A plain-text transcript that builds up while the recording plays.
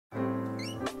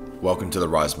Welcome to the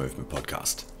R.Y.S.E Movement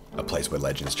Podcast, a place where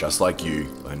legends just like you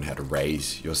learn how to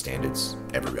raise your standards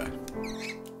every day.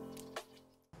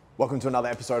 Welcome to another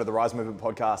episode of the R.Y.S.E Movement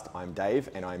Podcast. I'm Dave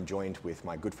and I'm joined with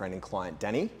my good friend and client,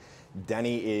 Dannii.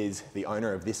 Dannii is the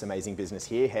owner of this amazing business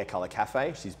here, Hair Colour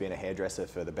Cafe. She's been a hairdresser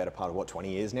for the better part of, 20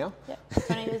 years now? Yep,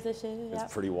 20 years this year, yeah.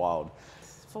 It's pretty wild.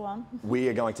 Full on. We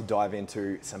are going to dive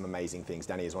into some amazing things.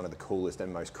 Dannii is one of the coolest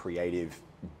and most creative,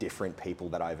 different people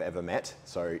that I've ever met.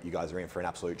 So you guys are in for an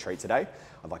absolute treat today.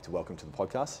 I'd like to welcome to the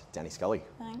podcast, Dannii Scully.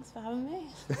 Thanks for having me.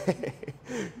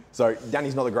 So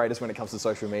Dannii's not the greatest when it comes to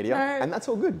social media, and that's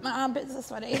all good. My armpits are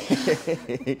sweaty.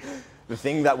 The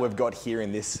thing that we've got here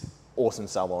in this awesome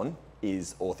salon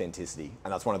is authenticity.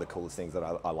 And that's one of the coolest things that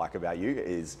I like about you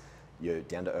is you're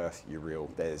down to earth, you're real.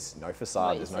 There's no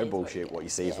facade, there's no bullshit. What you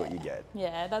see is what you get.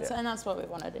 Yeah, and that's what we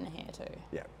wanted in here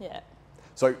too. Yeah.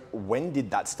 So when did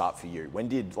that start for you? When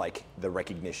did like the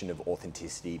recognition of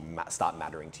authenticity start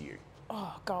mattering to you?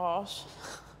 Oh gosh,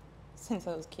 since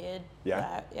I was a kid.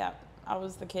 Yeah. Yeah. I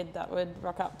was the kid that would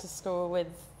rock up to school with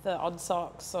the odd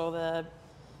socks or the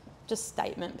just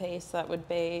statement piece that would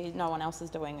be no one else is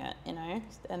doing it, you know,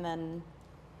 and then.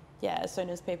 Yeah, as soon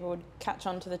as people would catch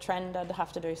on to the trend, I'd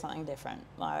have to do something different.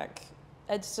 Like,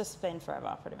 it's just been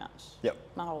forever, pretty much. Yep.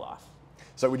 My whole life.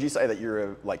 So would you say that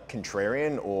you're a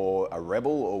contrarian or a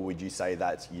rebel, or would you say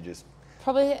that you just...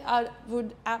 Probably, I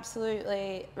would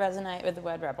absolutely resonate with the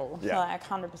word rebel. Yeah. Like,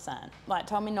 100%. Like,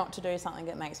 tell me not to do something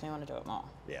that makes me want to do it more.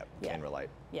 Yeah, can relate.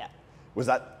 Yeah. Was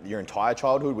that your entire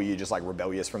childhood? Were you just like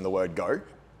rebellious from the word go?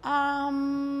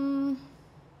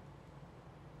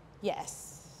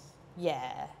 Yes.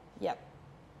 Yeah.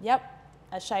 Yep.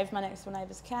 I shaved my next door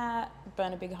neighbour's cat,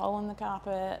 burned a big hole in the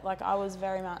carpet. Like, I was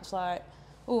very much like,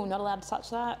 oh, not allowed to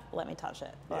touch that? Let me touch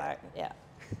it. Like,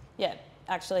 yeah,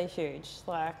 actually huge.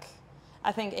 Like,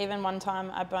 I think even one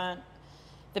time I burnt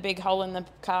the big hole in the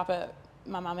carpet.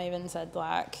 My mum even said,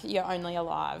 like, you're only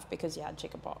alive because you had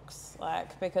chickenpox.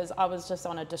 Like, because I was just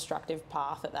on a destructive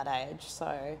path at that age.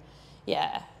 So,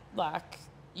 yeah,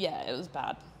 it was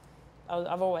bad.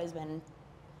 I've always been,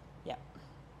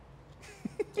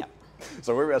 Yep.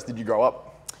 So where else did you grow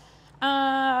up?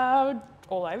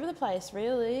 All over the place,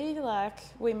 really. Like,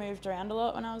 we moved around a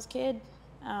lot when I was a kid.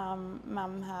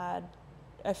 Mum had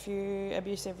a few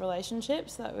abusive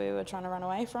relationships that we were trying to run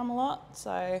away from a lot.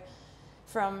 So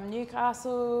from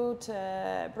Newcastle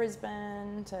to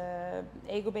Brisbane to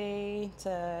Eagleby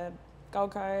to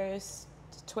Gold Coast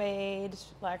to Tweed.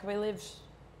 Like, we lived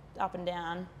up and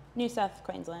down. New South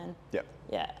Queensland. Yep.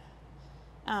 Yeah.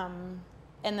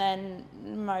 And then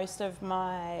most of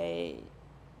my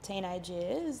teenage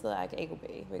years, like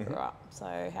Eagleby, we grew up.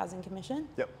 So Housing Commission,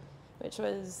 which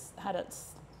had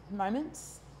its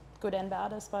moments, good and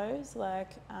bad, I suppose.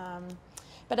 Like,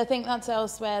 but I think that's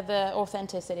elsewhere the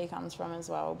authenticity comes from as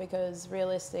well, because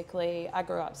realistically, I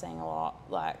grew up seeing a lot.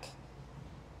 Like,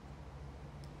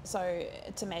 so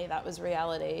to me, that was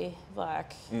reality.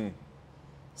 Like,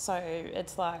 so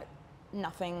it's like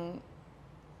nothing,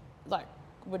 like,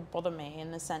 would bother me in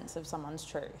the sense of someone's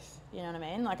truth, you know what I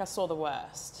mean? Like, I saw the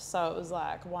worst, so it was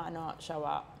like, why not show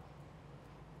up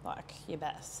like your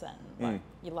best and like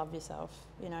you love yourself,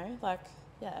 you know? Like,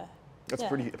 yeah. That's a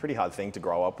pretty hard thing to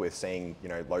grow up with, seeing, you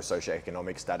know, low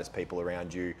socioeconomic status people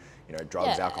around you, you know,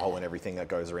 drugs, alcohol and everything that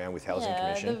goes around with Housing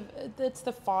Commission. It's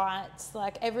the fights,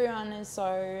 like, everyone is so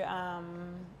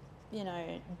you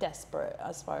know, desperate,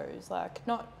 I suppose. Like,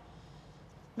 not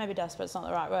maybe desperate's not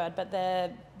the right word, but they're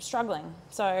struggling.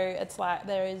 So it's like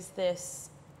they're a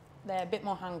bit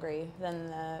more hungry than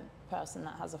the person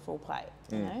that has a full plate,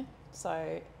 you know?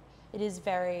 So it is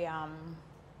very,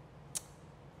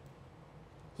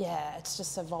 it's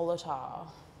just so volatile.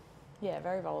 Yeah,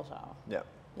 very volatile. Yeah.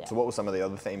 So what were some of the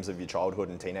other themes of your childhood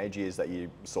and teenage years that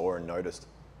you saw and noticed?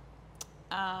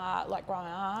 Like growing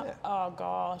up, oh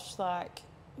gosh, like,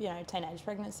 you know, teenage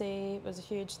pregnancy was a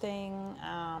huge thing.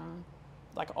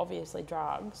 Like, obviously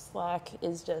drugs, like,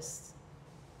 is just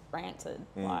rancid,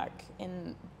 like,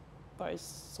 in those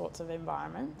sorts of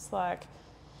environments. Like,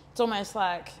 it's almost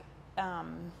like the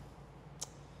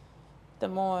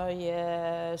more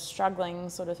you're struggling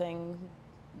sort of thing,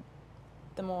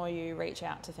 the more you reach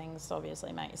out to things to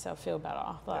obviously make yourself feel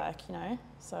better, like, you know?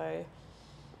 So,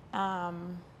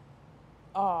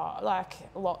 like,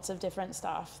 lots of different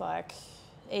stuff. Like,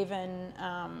 even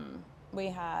we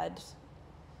had...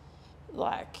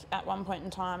 Like, at one point in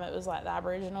time, it was like the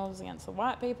Aboriginals against the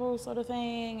white people sort of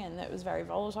thing, and it was very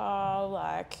volatile.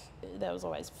 Like, there was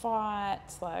always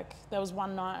fights. Like, there was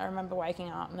one night I remember waking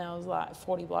up and there was like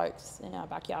 40 blokes in our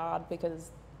backyard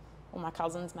because all my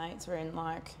cousins' mates were in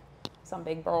like some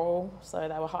big brawl, so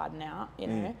they were hiding out, you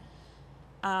know.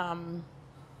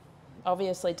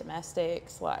 obviously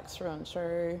domestics, like through and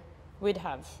through. We'd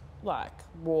have like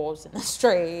wars in the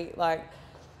street, like,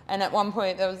 and at one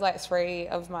point there was like 3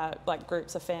 of my like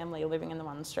groups of family living in the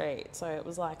one street, so it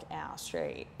was like our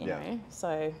street, you know.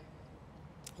 So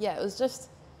yeah, it was just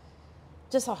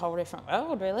a whole different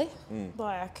world, really.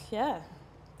 Like, yeah.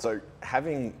 So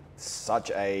having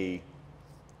such a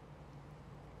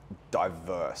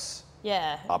diverse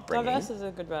upbringing. Diverse is a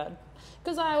good word.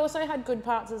 Because I also had good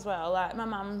parts as well. Like my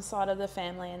mum's side of the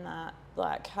family and that,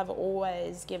 like, have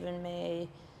always given me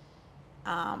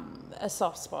a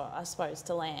soft spot, I suppose,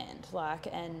 to land. Like,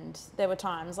 and there were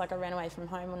times, like, I ran away from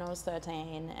home when I was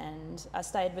 13 and I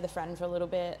stayed with a friend for a little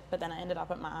bit, but then I ended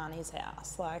up at my auntie's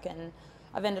house. Like, and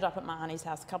I've ended up at my auntie's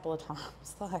house a couple of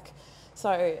times. Like,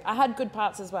 so I had good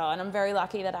parts as well. And I'm very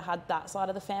lucky that I had that side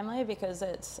of the family because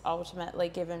it's ultimately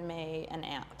given me an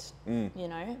out, you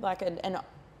know, like an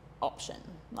option.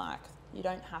 Like, you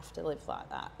don't have to live like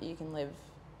that. You can live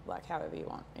like however you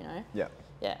want, you know? Yeah.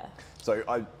 Yeah. So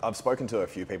I've spoken to a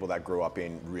few people that grew up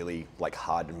in really like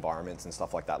hard environments and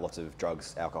stuff like that, lots of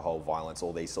drugs, alcohol, violence,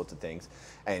 all these sorts of things.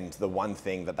 And the one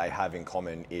thing that they have in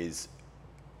common is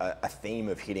a theme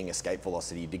of hitting escape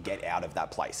velocity to get out of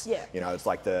that place. Yeah. You know, it's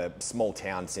like the small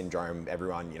town syndrome.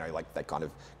 Everyone, you know, like they kind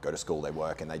of go to school, they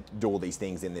work, and they do all these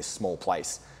things in this small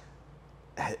place.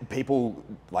 People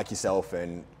like yourself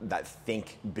and that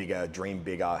think bigger, dream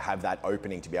bigger, have that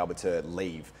opening to be able to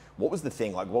leave. What was the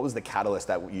thing, like what was the catalyst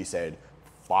that you said,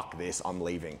 fuck this, I'm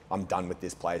leaving, I'm done with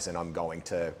this place and I'm going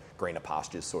to greener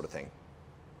pastures sort of thing?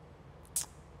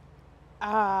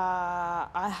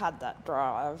 I had that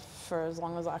drive for as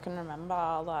long as I can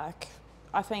remember. Like,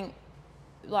 I think,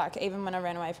 like, even when I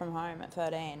ran away from home at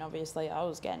 13, obviously I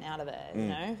was getting out of there, you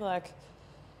know? Like,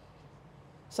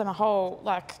 so my whole,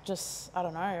 like, just, I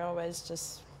don't know, always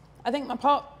just... I think my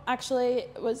pop actually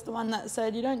was the one that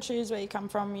said, you don't choose where you come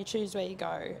from, you choose where you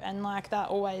go. And, like, that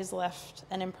always left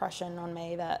an impression on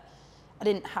me that I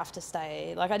didn't have to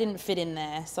stay. Like, I didn't fit in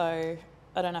there, so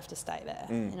I don't have to stay there,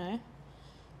 you know?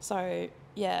 So,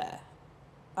 yeah,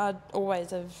 I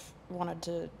always have wanted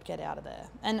to get out of there.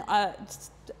 And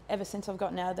ever since I've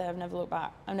gotten out of there, I've never looked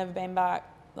back. I've never been back.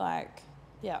 Like,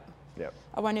 yeah.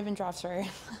 I won't even drive through.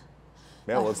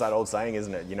 Yeah, well, it's that old saying,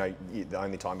 isn't it? You know, the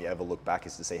only time you ever look back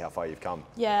is to see how far you've come.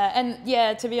 Yeah, and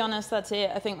yeah, to be honest, that's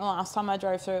it. I think the last time I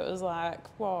drove through, it was like,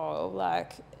 whoa,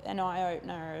 like an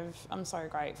eye-opener of, I'm so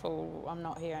grateful I'm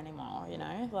not here anymore, you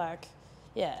know? Like,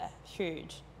 yeah,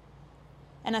 huge.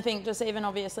 And I think just even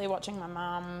obviously watching my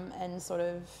mum and sort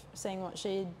of seeing what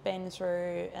she'd been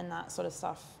through and that sort of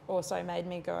stuff also made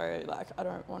me go, like, I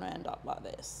don't want to end up like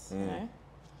this, you know?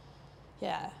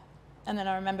 Yeah. And then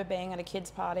I remember being at a kids'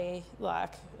 party,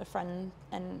 like a friend,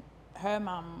 and her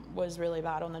mum was really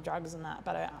bad on the drugs and that,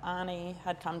 but her auntie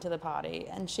had come to the party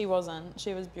and she wasn't.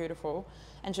 She was beautiful.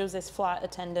 And she was this flight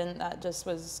attendant that just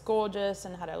was gorgeous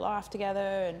and had her life together.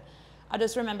 And I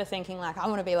just remember thinking, like, I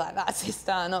want to be like that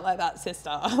sister, not like that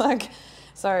sister. Like,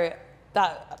 so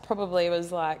that probably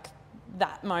was like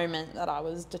that moment that I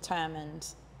was determined.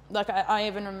 Like, I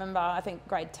even remember, I think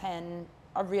grade 10,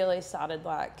 I really started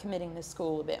like committing to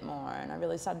school a bit more, and I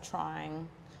really started trying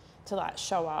to like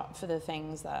show up for the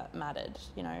things that mattered,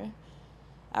 you know.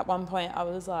 At one point I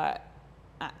was like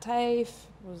at TAFE,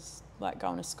 was like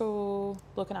going to school,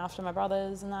 looking after my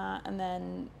brothers and that, and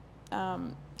then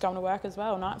going to work as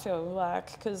well, Nightfield,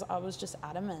 like, because I was just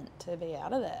adamant to be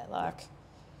out of there. Like,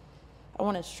 I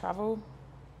wanted to travel.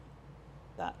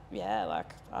 That, yeah,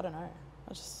 like, I don't know.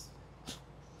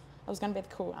 I was going to be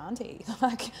the cool auntie.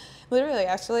 Like, literally,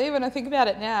 actually, when I think about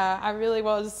it now, I really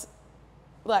was,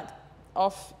 like,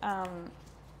 off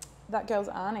that girl's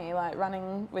auntie, like,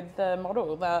 running with the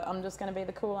model that I'm just going to be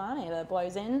the cool auntie that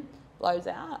blows in, blows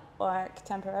out, like,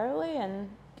 temporarily and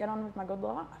get on with my good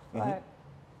life. Like,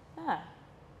 yeah.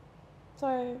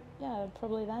 So, yeah,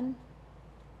 probably then.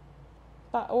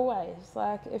 But always,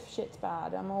 like, if shit's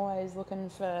bad, I'm always looking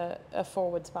for a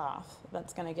forwards path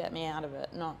that's going to get me out of it,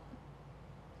 not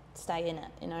stay in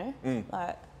it, you know?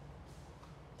 Like,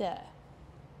 yeah.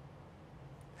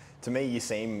 To me, you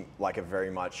seem like a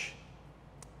very much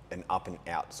an up and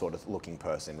out sort of looking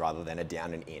person rather than a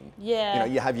down and in. Yeah. You know,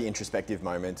 you have your introspective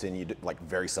moments and you're like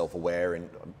very self-aware and,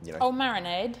 you know. Oh,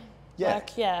 marinade. Yeah.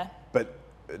 Like, yeah. But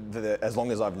as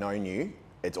long as I've known you,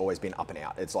 it's always been up and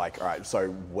out. It's like, all right,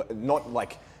 so not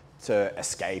like to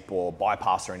escape or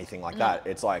bypass or anything like that.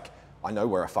 It's like, I know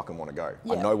where I fucking want to go.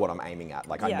 Yeah. I know what I'm aiming at.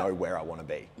 Like, I know where I want to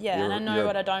be. Yeah, and I know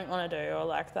what I don't want to do, or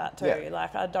like that too. Yeah.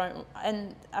 Like, I don't,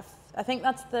 and I think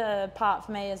that's the part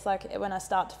for me is like when I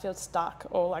start to feel stuck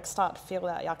or like start to feel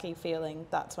that yucky feeling,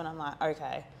 that's when I'm like,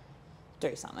 okay,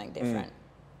 do something different.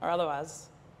 Or otherwise,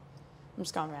 I'm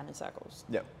just going around in circles.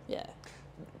 Yeah. Yeah.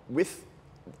 With,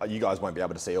 you guys won't be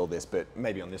able to see all this, but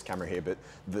maybe on this camera here, but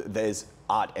there's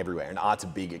art everywhere, and art's a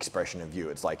big expression of you.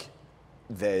 It's like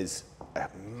there's a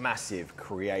massive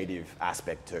creative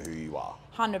aspect to who you are.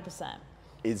 100%.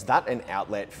 Is that an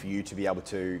outlet for you to be able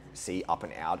to see up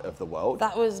and out of the world?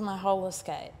 That was my whole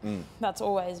escape. That's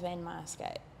always been my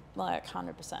escape, like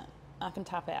 100%. I can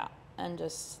tap out and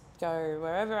just go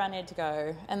wherever I need to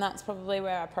go. And that's probably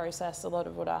where I process a lot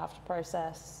of what I have to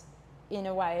process in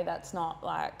a way that's not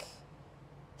like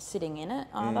sitting in it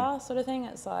either, sort of thing.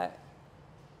 It's like,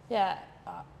 yeah,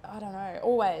 I don't know,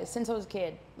 always, since I was a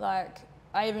kid. Like,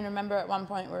 I even remember at one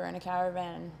point we were in a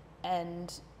caravan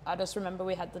and I just remember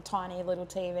we had the tiny little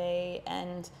TV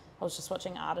and I was just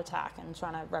watching Art Attack and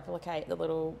trying to replicate the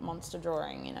little monster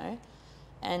drawing, you know?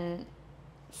 And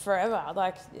forever,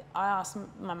 like, I asked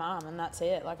my mum and that's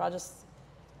it. Like, I just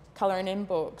colouring in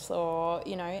books or,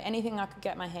 you know, anything I could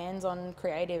get my hands on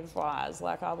creative-wise,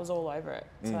 like, I was all over it.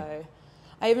 So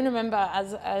I even remember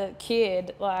as a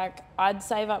kid, like, I'd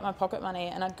save up my pocket money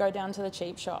and I'd go down to the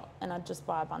cheap shop and I'd just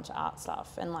buy a bunch of art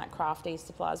stuff and like crafty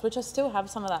supplies, which I still have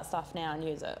some of that stuff now and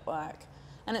use it. Like,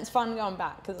 and it's fun going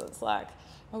back because it's like,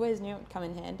 I always knew it would come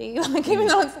in handy, like, even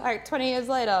though it's like 20 years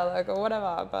later, like, or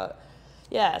whatever. But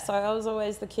yeah, so I was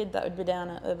always the kid that would be down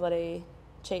at the bloody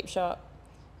cheap shop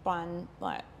buying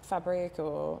like fabric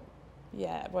or,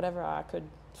 yeah, whatever I could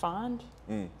find.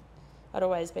 I'd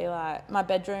always be like, my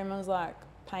bedroom was like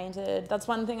painted. That's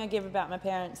one thing I give about my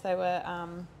parents. They were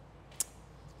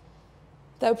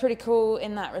pretty cool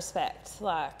in that respect.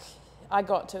 Like, I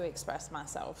got to express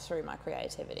myself through my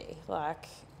creativity. Like,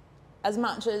 as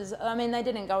much as, I mean, they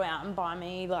didn't go out and buy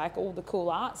me like all the cool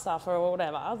art stuff or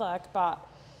whatever, like, but,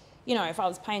 you know, if I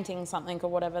was painting something or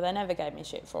whatever, they never gave me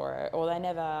shit for it, or they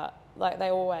never, like, they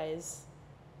always,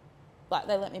 like,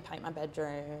 they let me paint my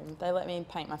bedroom, they let me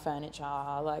paint my furniture,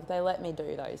 like, they let me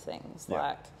do those things. Yeah.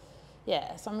 Like,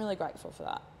 yeah, so I'm really grateful for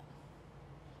that.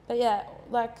 But yeah,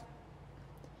 like,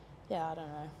 yeah, I don't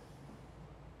know,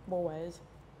 always.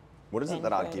 What is it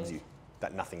that art gives you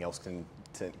that nothing else can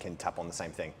tap on the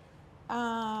same thing?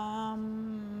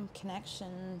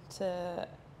 Connection to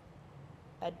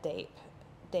a deep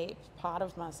part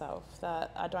of myself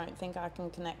that I don't think I can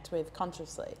connect with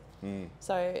consciously.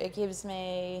 So it gives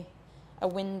me a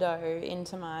window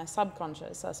into my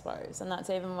subconscious, I suppose. And that's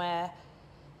even where,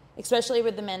 especially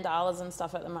with the mandalas and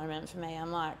stuff at the moment for me,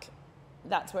 I'm like,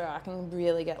 that's where I can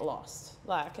really get lost.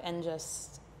 Like, and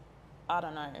just, I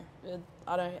don't know.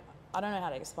 I don't know how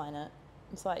to explain it.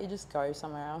 It's like you just go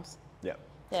somewhere else. Yeah.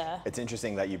 Yeah. It's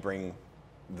interesting that you bring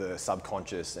the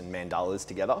subconscious and mandalas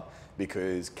together,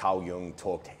 because Carl Jung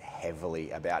talked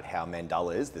heavily about how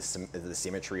mandalas, the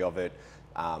symmetry of it,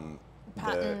 the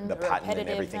pattern and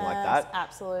everything like that.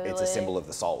 Absolutely. It's a symbol of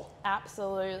the soul.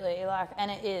 Absolutely. Like, and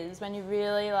it is when you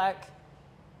really like,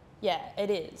 yeah, it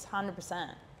is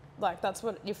 100%. Like, that's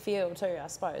what you feel too, I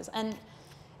suppose. And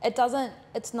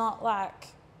it's not like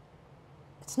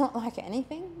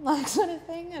anything, like, sort of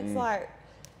thing. It's like,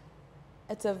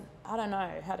 I don't know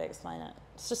how to explain it.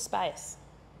 It's just space.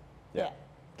 Yeah.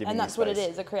 And that's what it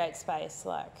is. It creates space,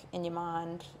 like, in your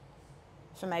mind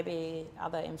for maybe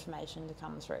other information to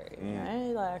come through, you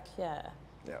know? Like, yeah.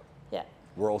 Yeah. Yeah.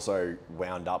 We're also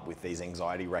wound up with these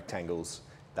anxiety rectangles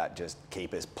that just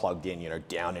keep us plugged in, you know,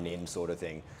 down and in sort of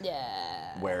thing.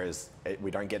 Yeah. Whereas we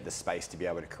don't get the space to be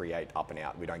able to create up and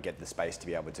out. We don't get the space to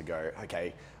be able to go,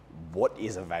 okay, what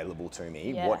is available to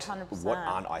me? Yeah, what 100%.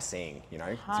 aren't I seeing? You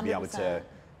know, 100%. to be able to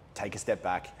take a step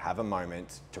back, have a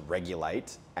moment to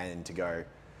regulate and to go,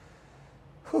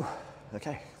 whew,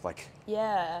 okay, like,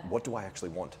 yeah. what do I actually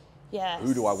want? Yes.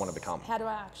 Who do I want to become? How do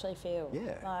I actually feel?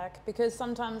 Yeah. Like, because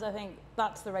sometimes I think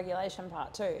that's the regulation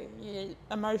part too.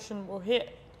 Emotion will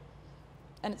hit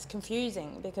and it's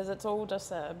confusing because it's all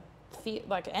just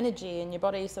like energy in your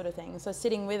body sort of thing. So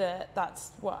sitting with it,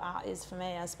 that's what art is for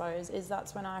me, I suppose, is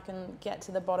that's when I can get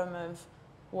to the bottom of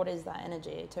what is that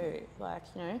energy too, like,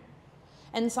 you know.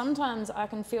 And sometimes I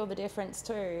can feel the difference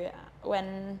too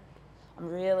when I'm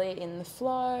really in the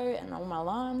flow and all my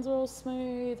lines are all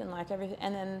smooth and like everything.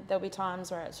 And then there'll be times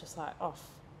where it's just like, oh,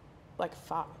 like,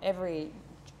 fuck, every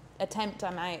attempt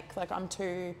I make, like, I'm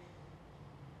too,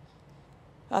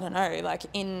 I don't know, like,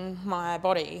 in my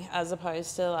body as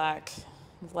opposed to like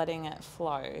letting it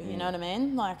flow. You know what I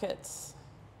mean? Like, it's,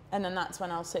 and then that's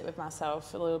when I'll sit with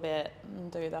myself a little bit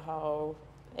and do the whole,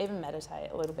 even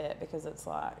meditate a little bit, because it's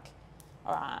like,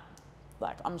 all right,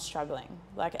 like, I'm struggling.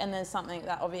 Like, and there's something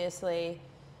that obviously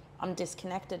I'm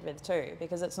disconnected with too,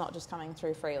 because it's not just coming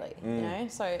through freely, you know?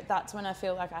 So that's when I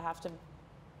feel like I have to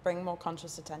bring more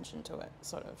conscious attention to it,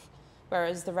 sort of.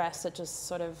 Whereas the rest, it just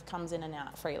sort of comes in and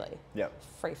out freely. Yep.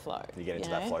 Free flow. You get into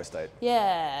that flow state.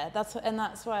 Yeah, that's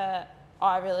where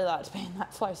I really like to be in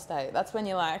that flow state. That's when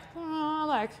you're like,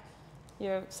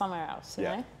 you're somewhere else, you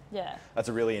know? Yeah. That's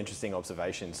a really interesting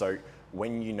observation. So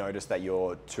when you notice that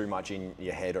you're too much in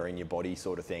your head or in your body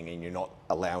sort of thing, and you're not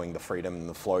allowing the freedom and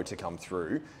the flow to come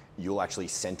through, you'll actually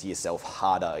center yourself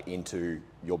harder into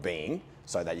your being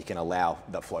so that you can allow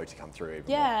that flow to come through even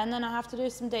more. And then I have to do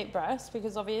some deep breaths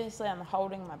because obviously I'm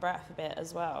holding my breath a bit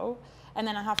as well. And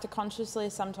then I have to consciously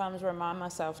sometimes remind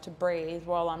myself to breathe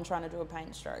while I'm trying to do a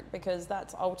paint stroke, because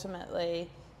that's ultimately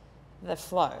the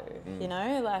flow, you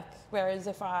know? Like, whereas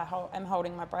if I am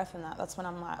holding my breath in that's when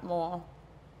I'm like more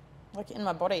like in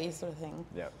my body sort of thing.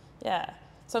 Yeah.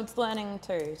 So it's learning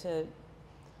too to,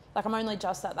 like, I'm only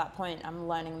just at that point, I'm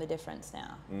learning the difference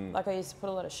now. Like, I used to put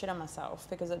a lot of shit on myself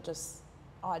because I just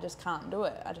can't do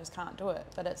it. I just can't do it.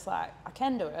 But it's like, I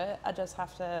can do it. I just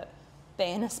have to be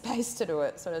in a space to do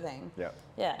it, sort of thing.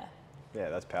 Yeah,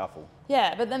 that's powerful.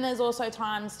 Yeah, but then there's also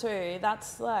times too,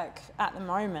 that's like at the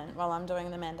moment while I'm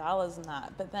doing the mandalas and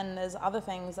that, but then there's other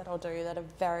things that I'll do that are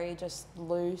very just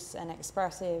loose and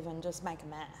expressive and just make a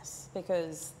mess,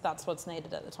 because that's what's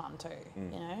needed at the time too,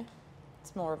 you know?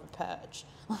 It's more of a purge,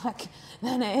 like,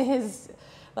 than it is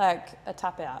like a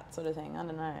tap out sort of thing. I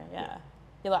don't know,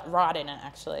 You're like right in it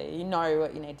actually. You know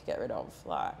what you need to get rid of,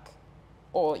 like,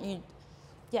 or you,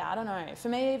 I don't know. For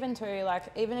me even too, like,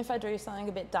 even if I do something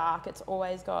a bit dark, it's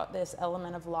always got this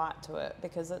element of light to it,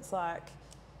 because it's like,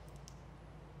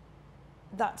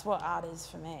 that's what art is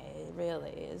for me, really,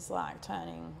 is like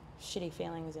turning shitty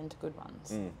feelings into good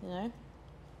ones, you know?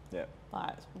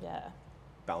 Like,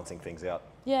 balancing things out.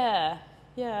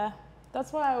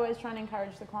 That's why I always try and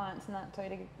encourage the clients and that too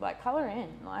to like colour in.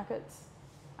 Like, it's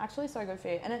actually so good for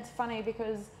you. And it's funny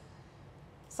because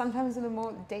sometimes the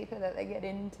more deeper that they get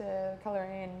into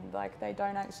colouring in, like, they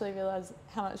don't actually realise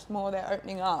how much more they're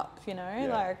opening up, you know?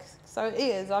 Like, so it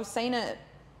is. I've seen it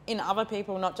in other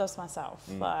people, not just myself.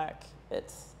 Like,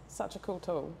 it's such a cool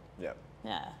tool.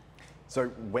 Yeah. So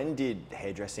when did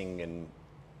hairdressing and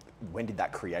when did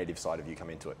that creative side of you come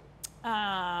into it?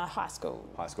 High school.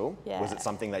 High school? Yeah. Was it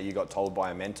something that you got told by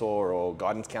a mentor or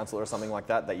guidance counsellor or something like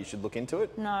that you should look into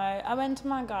it? No, I went to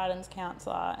my guidance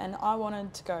counsellor and I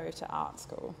wanted to go to art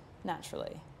school,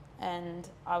 naturally. And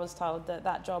I was told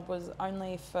that job was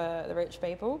only for the rich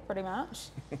people, pretty much.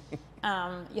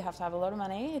 You have to have a lot of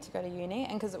money to go to uni,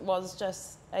 and because it was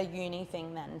just a uni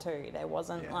thing then too. There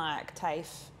wasn't like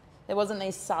TAFE. There wasn't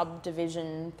these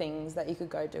subdivision things that you could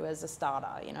go do as a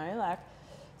starter, you know? Like,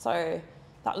 so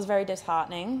that was very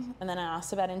disheartening. And then I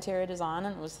asked about interior design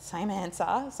and it was the same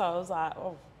answer. So I was like,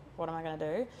 oh, what am I going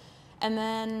to do? And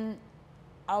then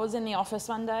I was in the office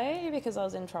one day because I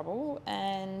was in trouble,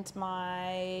 and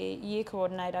my year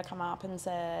coordinator come up and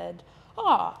said,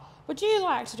 oh, would you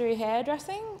like to do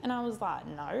hairdressing? And I was like,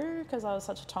 no, because I was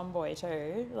such a tomboy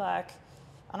too. Like,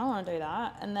 I don't want to do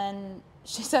that. And then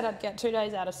she said I'd get 2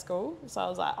 days out of school. So I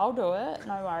was like, I'll do it,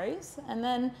 no worries. And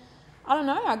then I don't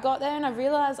know, I got there and I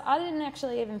realised I didn't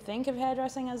actually even think of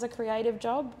hairdressing as a creative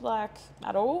job, like,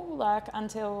 at all, like,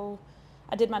 until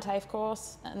I did my TAFE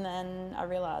course, and then I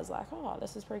realised, like, oh,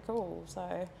 this is pretty cool.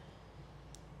 So,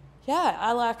 yeah,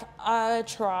 I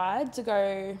tried to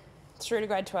go through to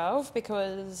grade 12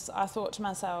 because I thought to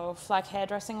myself, like,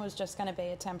 hairdressing was just going to be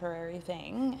a temporary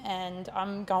thing, and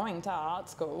I'm going to art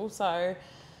school, so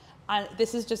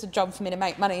this is just a job for me to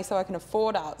make money so I can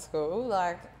afford art school,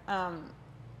 like,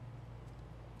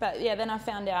 but yeah, then I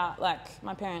found out, like,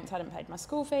 my parents hadn't paid my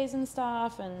school fees and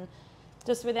stuff, and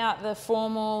just without the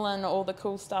formal and all the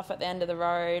cool stuff at the end of the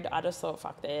road, I just thought,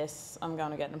 fuck this, I'm going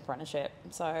to get an apprenticeship.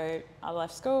 So I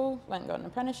left school, went and got an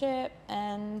apprenticeship,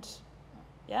 and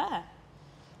yeah,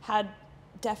 had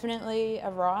definitely a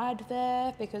ride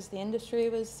there because the industry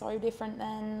was so different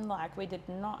then. Like, we did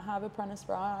not have apprentice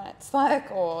rights,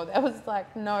 like, or there was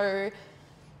like no,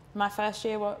 my first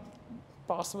year,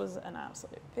 boss was an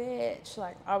absolute bitch.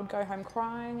 Like, I would go home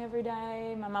crying every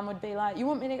day. My mum would be like, you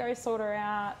want me to go sort her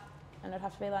out? And I'd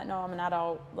have to be like, no, I'm an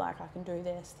adult. Like, I can do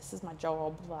this. This is my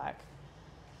job. Like,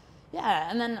 yeah.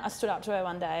 And then I stood up to her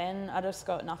one day and I just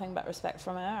got nothing but respect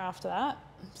from her after that.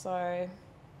 So,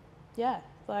 yeah,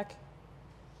 like,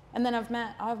 and then I've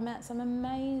met some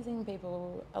amazing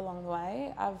people along the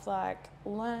way. I've like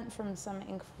learnt from some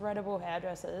incredible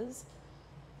hairdressers.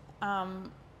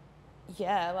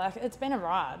 Yeah, like, it's been a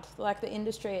ride. Like, the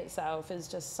industry itself is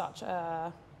just such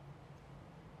a,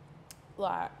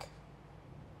 like,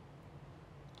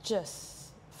 just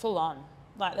full on.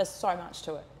 Like, there's so much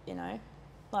to it, you know?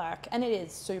 Like, and it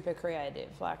is super creative.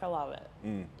 Like, I love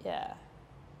it. Yeah.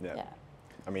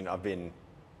 I mean, I've been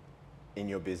in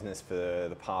your business for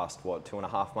the past,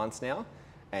 2.5 months now,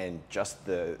 and just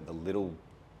the little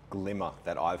glimmer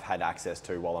that I've had access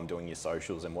to while I'm doing your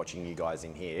socials and watching you guys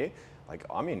in here, like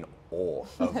I'm in awe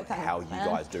of how you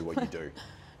guys do what you do.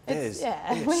 It's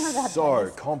so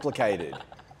complicated.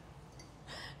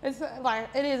 It's like,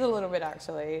 it is a little bit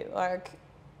actually. Like,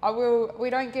 we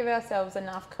don't give ourselves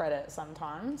enough credit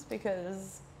sometimes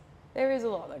because there is a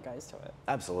lot that goes to it.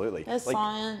 Absolutely. There's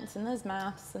science and there's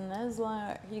maths and there's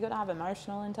like, you got to have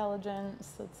emotional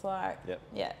intelligence. It's like,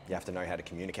 yeah. You have to know how to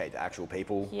communicate to actual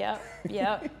people. Yep.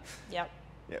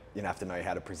 You have to know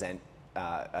how to present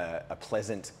a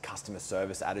pleasant customer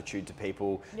service attitude to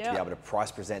people, to be able to price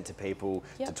present to people,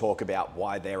 to talk about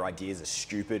why their ideas are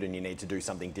stupid and you need to do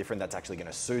something different that's actually going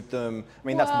to suit them. I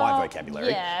mean, that's my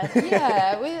vocabulary.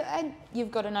 And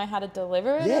you've got to know how to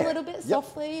deliver it a little bit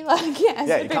softly, so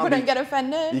people don't get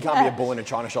offended. You can't be a bull in a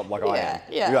china shop like I am.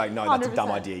 You're like, no, that's 100%. A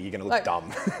dumb idea. You're going to look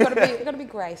dumb. Got to be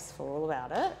graceful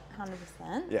about it,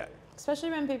 100%. Yeah. Especially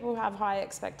when people have high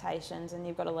expectations and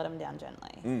you've got to let them down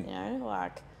gently. You know,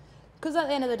 like. Because at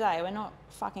the end of the day, we're not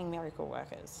fucking miracle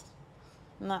workers.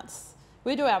 And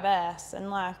we do our best. And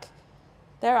like,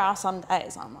 there are some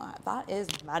days I'm like, that is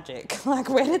magic. Like,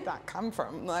 where did that come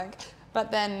from? Like, but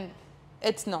then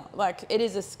it's not. Like, it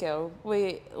is a skill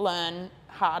we learn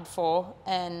hard for.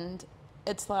 And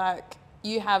it's like,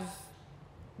 you have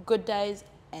good days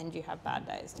and you have bad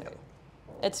days too.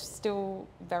 It's still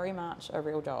very much a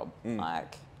real job.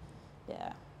 Like,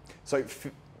 yeah. So,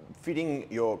 fitting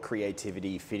your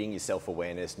creativity, fitting your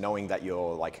self-awareness, knowing that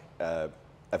you're like a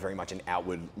very much an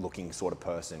outward-looking sort of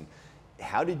person,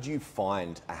 how did you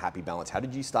find a happy balance? How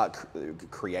did you start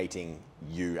creating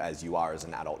you as you are as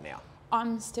an adult now?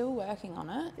 I'm still working on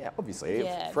it. Yeah, obviously,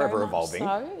 forever evolving.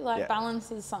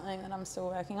 Balance is something that I'm still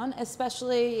working on,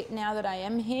 especially now that I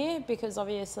am here, because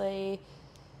obviously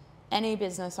any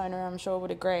business owner, I'm sure,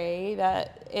 would agree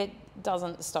that it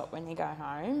doesn't stop when you go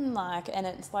home. Like, and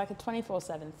it's like a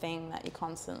 24/7 thing that you're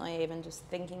constantly even just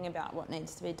thinking about what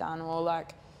needs to be done, or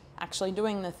like actually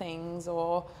doing the things,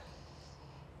 or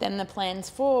then the plans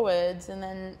forwards, and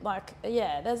then like,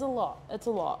 there's a lot. It's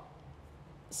a lot.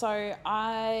 So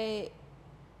I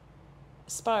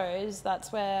suppose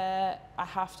that's where I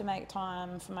have to make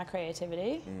time for my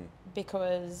creativity,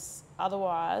 because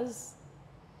otherwise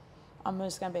I'm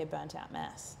just going to be a burnt out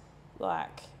mess.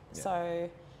 Like, so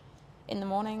in the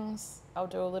mornings I'll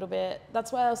do a little bit.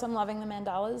 That's why else I'm loving the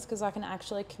mandalas, because I can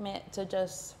actually commit to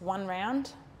just one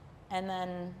round and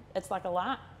then it's like a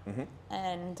lap,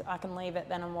 and I can leave it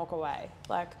then and walk away.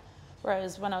 Like,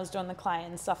 whereas when I was doing the clay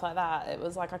and stuff like that, it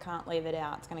was like, I can't leave it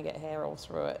out. It's going to get hair all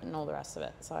through it and all the rest of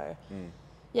it. So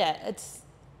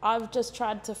I've just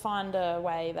tried to find a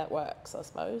way that works, I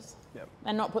suppose.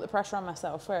 And not put the pressure on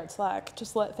myself, where it's like,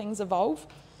 just let things evolve,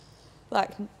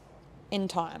 like, in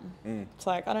time. It's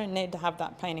like, I don't need to have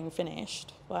that painting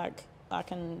finished. Like,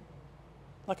 I'm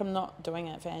not doing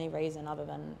it for any reason other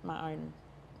than my own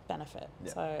benefit.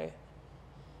 So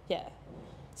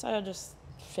I just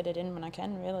fit it in when I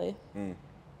can, really.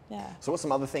 So what's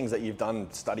some other things that you've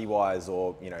done study-wise,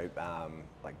 or,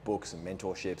 like books and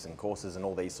mentorships and courses and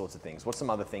all these sorts of things? What's some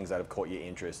other things that have caught your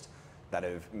interest that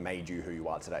have made you who you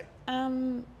are today?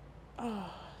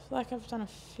 Like, I've done a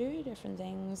few different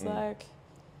things. Like,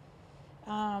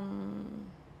 well,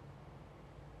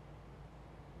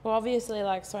 obviously,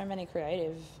 like, so many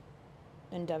creative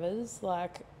endeavors.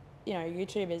 Like,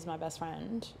 YouTube is my best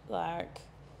friend. Like,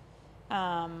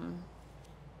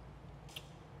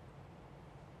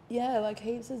 like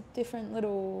heaps of different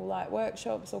little like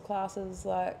workshops or classes,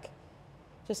 like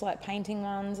just like painting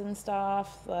ones and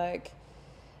stuff. Like,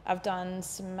 I've done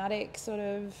somatic sort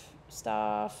of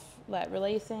stuff, like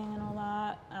releasing and all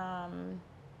that.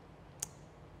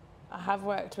 I have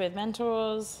worked with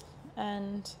mentors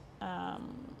and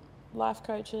life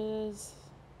coaches.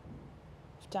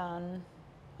 I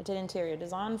did interior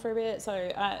design for a bit, so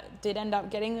I did end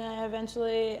up getting there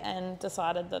eventually and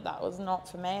decided that that was not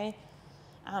for me.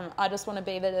 I just want to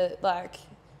be the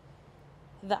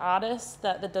artist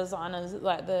that the designers,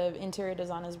 like the interior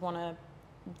designers want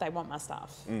my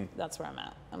stuff. That's where I'm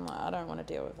at. I'm like, I don't want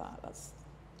to deal with that. That's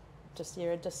just,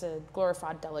 you're just a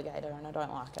glorified delegator and I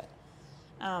don't like it.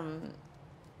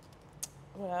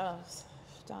 What else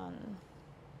I've done?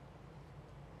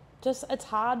 Just, it's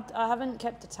hard. I haven't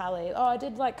kept a tally. I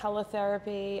did like colour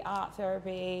therapy, art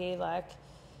therapy, like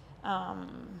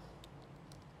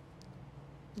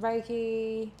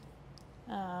Reiki,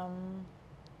 done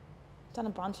a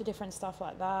bunch of different stuff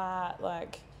like that.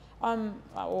 Like, I'm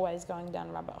always going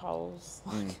down rabbit holes.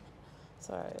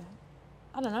 So,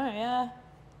 I don't know,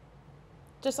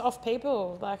 just off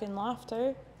people, like in life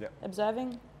too.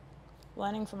 Observing.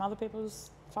 learning from other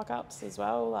people's fuck ups as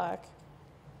well. Like,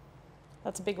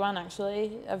 that's a big one,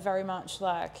 actually. Very much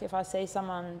like, if I see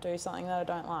someone do something that I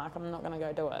don't like, I'm not going to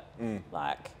go do it.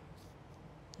 Like,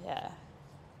 yeah.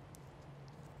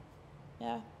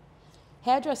 Yeah.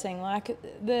 Hairdressing, like,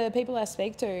 the people I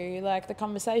speak to, like, the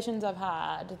conversations I've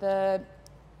had, the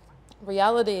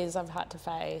realities I've had to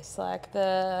face, like,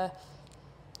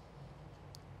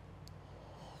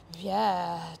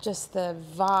 just the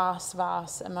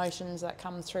vast emotions that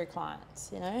come through clients,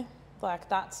 you know? Like,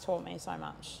 that's taught me so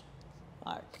much.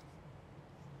 Like,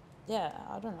 yeah,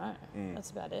 I don't know. That's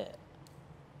about it.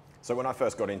 So when I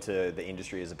first got into the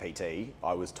industry as a PT,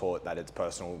 I was taught that it's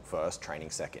personal first, training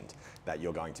second, that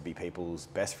you're going to be people's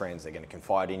best friends, they're going to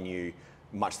confide in you,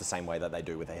 much the same way that they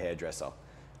do with a hairdresser.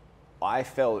 I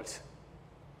felt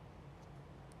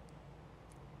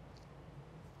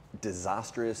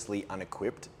disastrously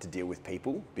unequipped to deal with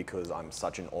people because I'm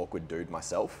such an awkward dude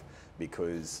myself,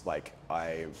 because like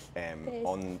I am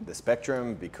on the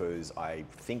spectrum, because I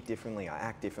think differently, I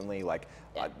act differently, like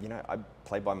I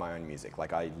play by my own music,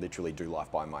 like I literally do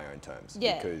life by my own terms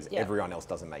because everyone else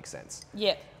doesn't make sense.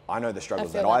 I know the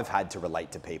struggles that I've had to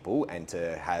relate to people and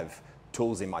to have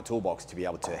tools in my toolbox to be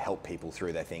able to help people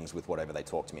through their things with whatever they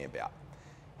talk to me about.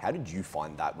 How did you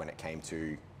find that when it came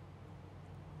to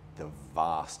the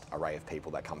vast array of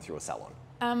people that come through a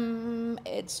salon?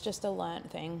 It's just a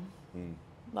learnt thing.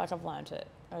 Like, I've learnt it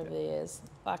over the years.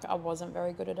 Like, I wasn't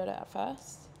very good at it at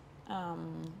first.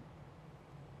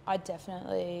 I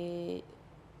definitely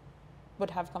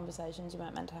would have conversations you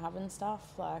weren't meant to have and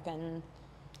stuff. Like, and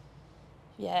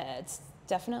yeah, it's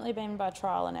definitely been by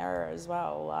trial and error as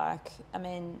well. Like, I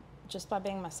mean, just by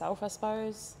being myself, I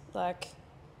suppose. Like,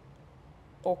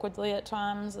 awkwardly at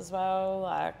times as well.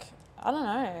 Like, I don't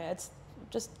know, it's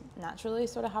just naturally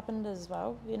sort of happened as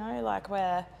well, you know, like,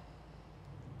 where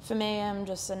for me, I'm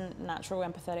just a natural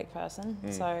empathetic person.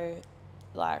 So,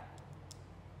 like,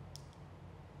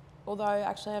 although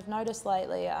actually I've noticed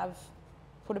lately I've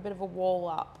put a bit of a wall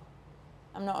up.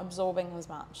 I'm not absorbing as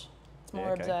much. It's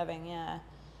more observing,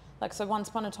 Like, so once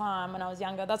upon a time when I was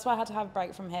younger, that's why I had to have a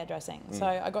break from hairdressing. So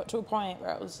I got to a point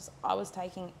where it was just, I was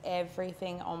taking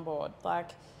everything on board. Like,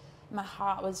 my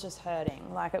heart was just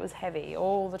hurting. Like, it was heavy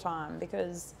all the time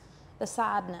because the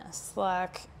sadness,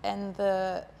 like, and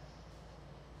the,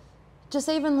 just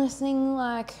even listening,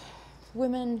 like,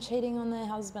 women cheating on their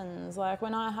husbands, like,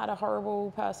 when I had a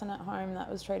horrible person at home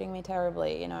that was treating me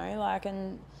terribly, you know, like,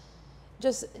 and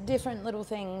just different little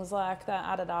things like that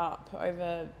added up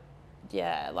over,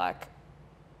 like,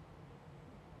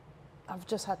 I've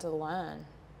just had to learn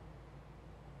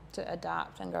to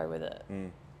adapt and go with it.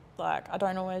 Like, I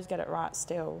don't always get it right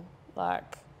still,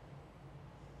 like,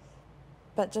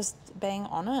 but just being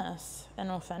honest and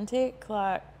authentic,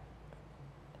 like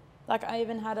I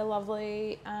even had a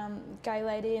lovely gay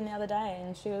lady in the other day,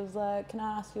 and she was like, "Can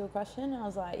I ask you a question?" And I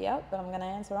was like, "Yep, but I'm going to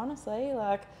answer honestly."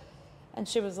 Like, and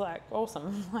she was like,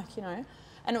 "Awesome," like, you know,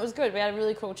 and it was good. We had a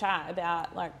really cool chat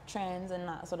about like trans and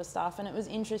that sort of stuff, and it was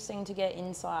interesting to get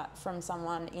insight from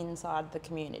someone inside the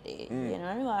community, you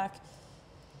know, like.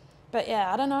 But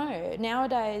yeah, I don't know.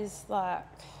 Nowadays, like,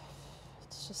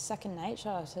 it's just second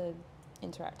nature to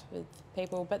interact with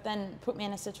people. But then put me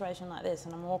in a situation like this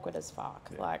and I'm awkward as fuck.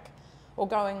 Like, or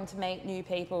going to meet new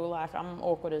people, like, I'm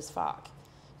awkward as fuck.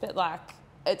 But like,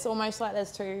 it's almost like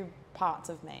there's two parts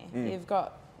of me. You've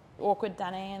got awkward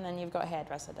Dannii, and then you've got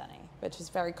hairdresser Dannii, which is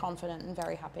very confident and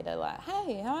very happy to, like,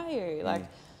 "Hey, how are you?" Like,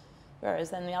 whereas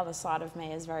then the other side of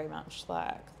me is very much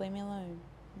like, "Leave me alone."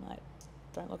 Like,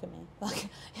 don't look at me. Like,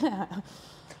 yeah.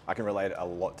 I can relate a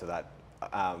lot to that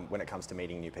when it comes to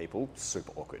meeting new people.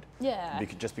 Super awkward. Yeah.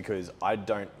 Just because I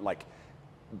don't, like,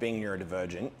 being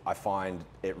neurodivergent, I find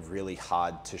it really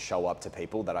hard to show up to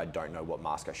people that I don't know what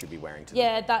mask I should be wearing to them.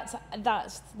 Yeah,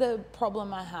 that's the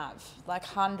problem I have, like,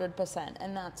 100%.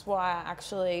 And that's why I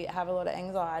actually have a lot of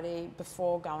anxiety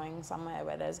before going somewhere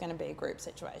where there's going to be a group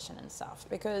situation and stuff,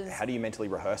 because... How do you mentally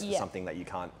rehearse for something that you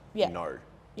can't know?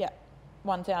 Yeah,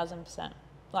 1,000%.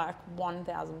 Like,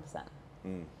 1,000%.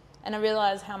 And I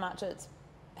realise how much it's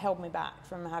held me back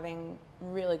from having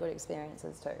really good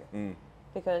experiences too.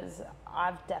 Because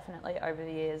I've definitely over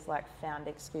the years, like, found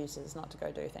excuses not to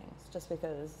go do things just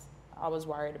because I was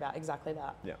worried about exactly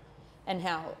that. Yeah. And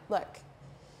how, like,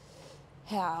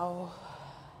 how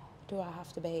do I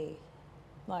have to be?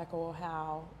 Like, or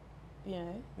how, you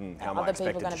know, how other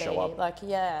people going to be? Show up? Like,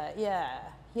 yeah.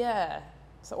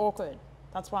 It's awkward.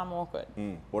 That's why I'm awkward.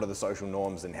 What are the social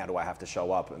norms and how do I have to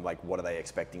show up and like what are they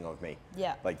expecting of me?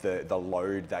 Yeah. Like the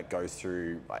load that goes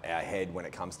through our head when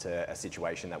it comes to a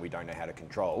situation that we don't know how to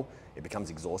control, it becomes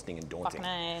exhausting and daunting.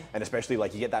 And especially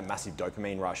like you get that massive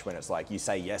dopamine rush when it's like you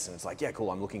say yes and it's like, yeah,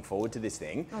 cool, I'm looking forward to this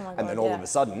thing. Oh my God, and then all of a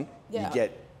sudden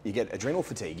you get adrenal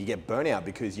fatigue, you get burnout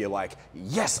because you're like,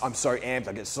 yes, I'm so amped,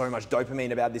 I get so much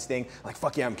dopamine about this thing, like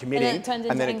fuck yeah, I'm committing. And then it turns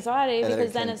into anxiety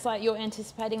because then it's like you're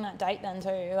anticipating that date then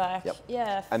too, like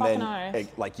yeah, and fucking then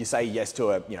like you say yes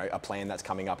to a plan that's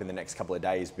coming up in the next couple of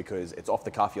days because it's off the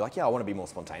cuff. You're like, yeah, I want to be more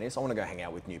spontaneous, I want to go hang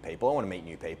out with new people, I want to meet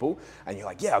new people, and you're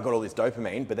like, yeah, I've got all this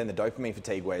dopamine, but then the dopamine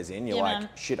fatigue wears in, you're like, man.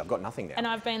 Shit, I've got nothing now. And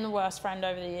I've been the worst friend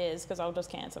over the years because I'll just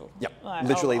cancel. Like,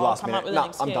 literally last minute,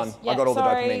 nah, I'm done, I got all the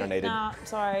dopamine I needed. Nah,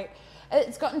 sorry.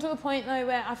 It's gotten to a point though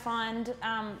where I find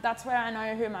that's where I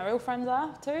know who my real friends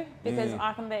are too, because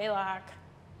I can be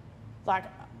like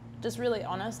just really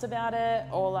honest about it,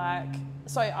 or like,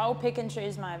 so I'll pick and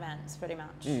choose my events pretty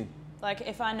much. Like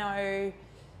if I know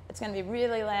it's going to be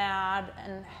really loud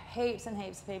and heaps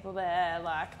of people there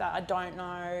like that I don't know,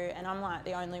 and I'm like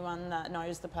the only one that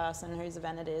knows the person whose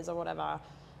event it is or whatever,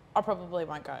 I probably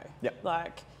won't go.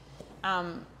 Like,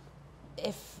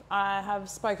 if I have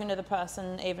spoken to the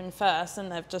person even first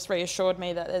and they've just reassured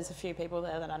me that there's a few people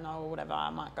there that I know or whatever, I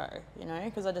might go, you know,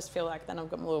 because I just feel like then I've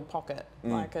got my little pocket,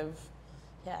 like of,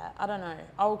 I don't know.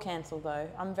 I'll cancel though.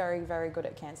 I'm very, very good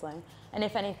at cancelling. And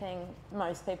if anything,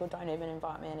 most people don't even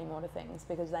invite me anymore to things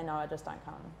because they know I just don't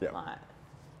come. Like,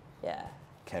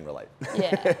 Can relate.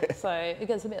 So it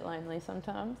gets a bit lonely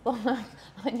sometimes.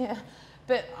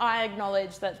 But I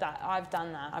acknowledge that I've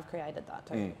done that. I've created that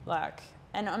too. Like,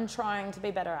 and I'm trying to be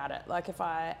better at it. Like if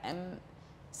I am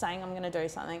saying I'm going to do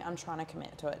something, I'm trying to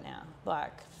commit to it now,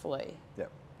 like fully.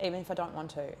 Even if I don't want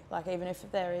to. Like even if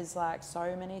there is like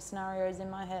so many scenarios in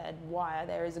my head why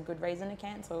there is a good reason to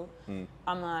cancel,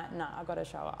 I'm like, no, I've got to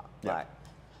show up. Like,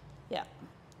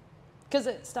 because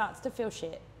it starts to feel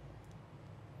shit.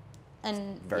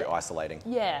 And very isolating.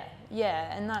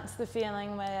 And that's the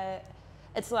feeling where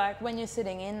it's like when you're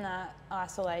sitting in that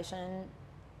isolation,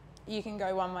 you can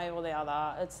go one way or the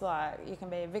other. It's like you can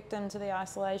be a victim to the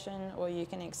isolation, or you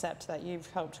can accept that you've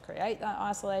helped create that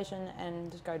isolation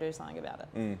and go do something about it.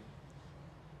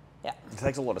 It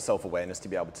takes a lot of self-awareness to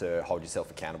be able to hold yourself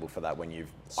accountable for that when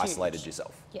you've isolated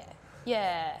yourself.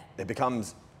 It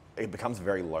becomes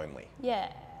very lonely.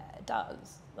 It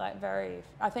does. Like very,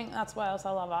 I think that's why else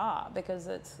I love art, because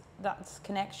that's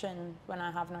connection when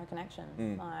I have no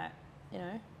connection. Like, you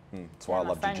know. That's why I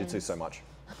love jiu-jitsu so much.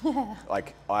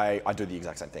 Like I do the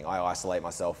exact same thing. I isolate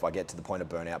myself. I get to the point of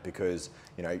burnout because,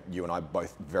 you know, you and I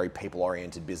both very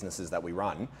people-oriented businesses that we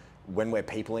run. When we're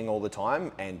peopling all the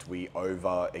time and we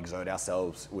over-exert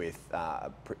ourselves with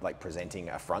like presenting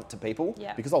a front to people,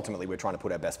 because ultimately we're trying to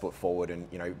put our best foot forward and,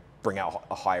 you know, bring out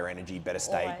a higher energy, better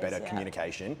state, better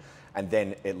communication, and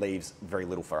then it leaves very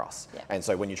little for us. And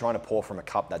so when you're trying to pour from a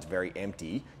cup that's very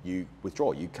empty, you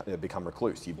withdraw, you become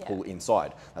recluse, you pull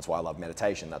inside. That's why I love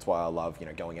meditation. That's why I love, you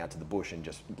know, going out to the bush and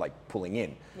just like pulling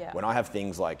in. When I have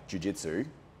things like jiu-jitsu,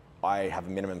 I have a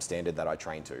minimum standard that I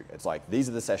train to. It's like, these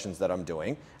are the sessions that I'm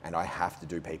doing and I have to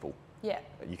do people.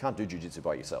 You can't do jiu-jitsu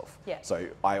by yourself. So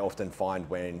I often find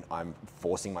when I'm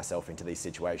forcing myself into these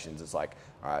situations, it's like,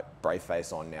 all right, brave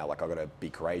face on now. Like, I've got to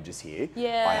be courageous here.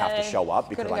 I have to show up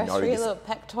because I know this. Little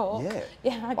pep talk.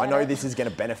 I know this is going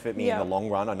to benefit me in the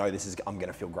long run. I know I'm going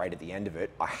to feel great at the end of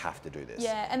it. I have to do this.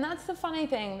 And that's the funny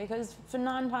thing, because for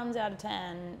 9 times out of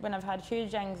 10, when I've had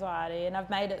huge anxiety and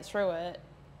I've made it through it,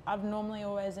 I've normally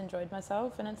always enjoyed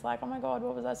myself, and it's like, oh my God,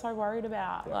 what was I so worried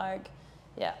about?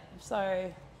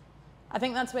 So I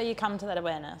think that's where you come to that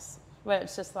awareness, where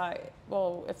it's just like,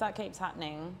 well, if that keeps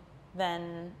happening,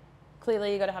 then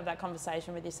clearly you got to have that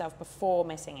conversation with yourself before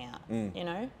missing out, you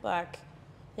know? Like,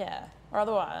 or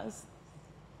otherwise,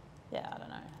 I don't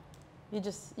know. You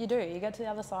get to the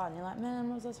other side and you're like, man,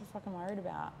 what was I so fucking worried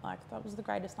about? Like, that was the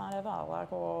greatest night ever.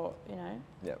 Like, or, you know?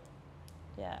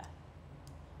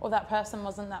 Or that person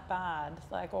wasn't that bad.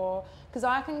 Like, or, because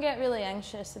I can get really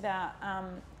anxious about,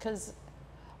 because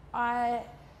I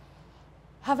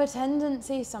have a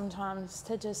tendency sometimes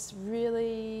to just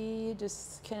really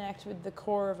just connect with the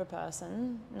core of a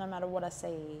person, no matter what I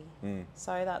see.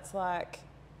 So that's like,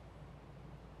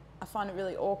 I find it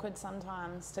really awkward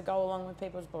sometimes to go along with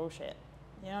people's bullshit.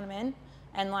 You know what I mean?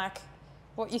 And like,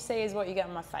 what you see is what you get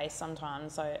on my face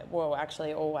sometimes. So, well,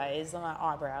 actually always, my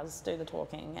eyebrows do the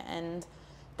talking. And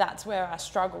that's where I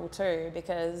struggle too,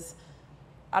 because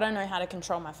I don't know how to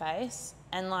control my face.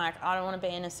 And like, I don't want to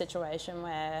be in a situation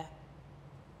where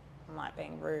I'm like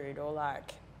being rude or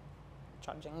like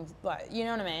judging, like, you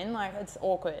know what I mean? Like, it's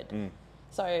awkward.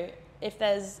 So if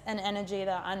there's an energy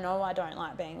that I know I don't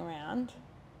like being around,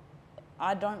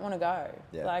 I don't want to go.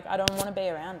 Yeah. Like, I don't want to be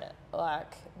around it.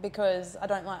 Like, because I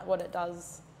don't like what it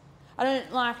does. I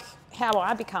don't like how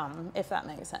I become, if that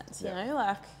makes sense, you know?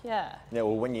 Like, yeah. Yeah,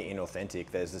 well, when you're inauthentic,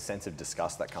 there's a sense of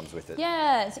disgust that comes with it.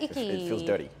 Yeah, it's icky. It feels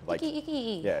dirty. Like,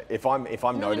 icky. Yeah, if I'm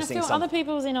noticing when I feel other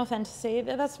people's inauthenticity,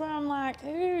 that's where I'm like,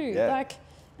 ooh, like,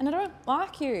 and I don't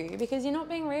like you because you're not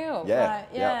being real. Yeah,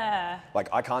 like, Like,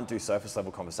 I can't do surface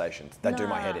level conversations that do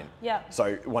my head in. Yeah.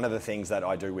 So one of the things that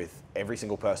I do with every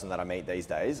single person that I meet these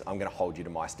days, I'm going to hold you to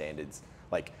my standards.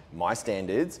 Like, my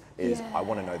standards is I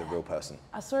want to know the real person.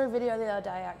 I saw a video the other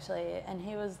day actually, and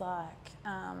he was like,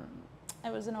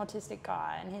 it was an autistic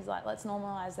guy, and he's like, let's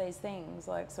normalize these things,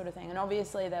 like, sort of thing. And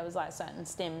obviously there was like certain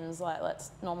stims, like,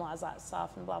 let's normalize that stuff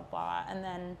and blah, blah. And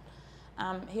then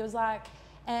he was like,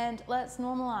 and let's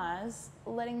normalize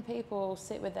letting people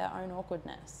sit with their own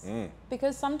awkwardness.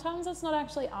 Because sometimes it's not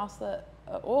actually us that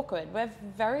are awkward. We're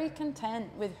very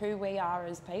content with who we are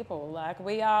as people. Like,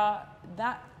 we are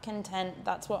that content,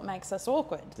 that's what makes us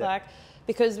awkward. Yeah. Like,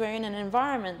 because we're in an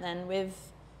environment then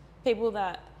with people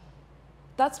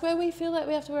that's where we feel like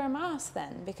we have to wear a mask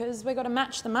then, because we've got to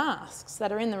match the masks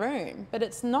that are in the room. But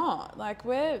it's not. Like,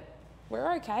 we're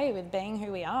okay with being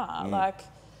who we are. Like,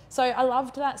 so I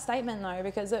loved that statement though,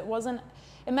 because it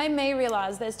made me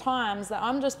realise there's times that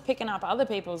I'm just picking up other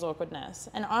people's awkwardness,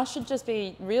 and I should just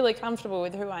be really comfortable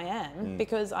with who I am,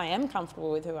 because I am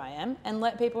comfortable with who I am, and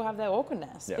let people have their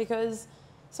awkwardness, because,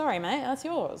 sorry mate, that's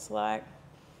yours. Like,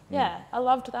 yeah, I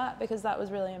loved that because that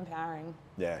was really empowering.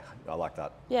 Yeah, I like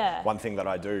that. Yeah. One thing that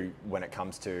I do when it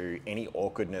comes to any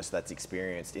awkwardness that's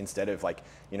experienced, instead of like,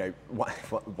 you know,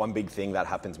 one big thing that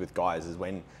happens with guys is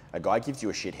when a guy gives you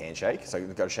a shit handshake, so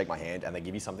you've got to shake my hand, and they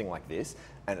give you something like this,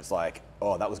 and it's like,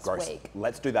 oh, that was gross. Weak.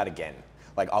 Let's do that again.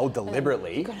 Like, I'll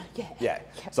deliberately, yeah.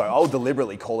 So I'll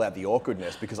deliberately call out the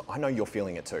awkwardness because I know you're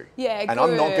feeling it too. Yeah, and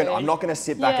good. I'm not gonna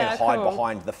sit back and hide cool.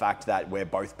 behind the fact that we're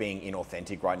both being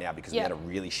inauthentic right now because we had a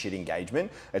really shit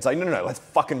engagement. It's like, no, let's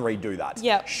fucking redo that.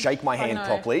 Yep. Shake my hand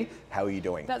properly. How are you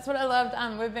doing? That's what I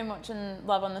loved. We've been watching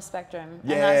Love on the Spectrum,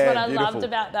 Yeah, and that's what I beautiful. loved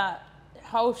about that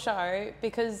whole show,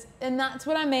 and that's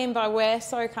what I mean by we're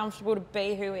so comfortable to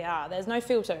be who we are. There's no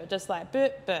filter, just like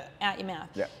out your mouth.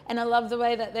 Yeah. And I love the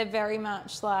way that they're very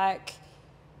much like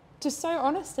just so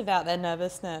honest about their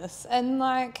nervousness, and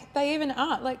like they even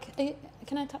are like,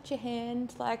 can I touch your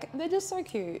hand? Like, they're just so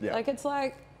cute. Yeah. Like, it's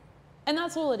like, and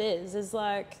that's all it is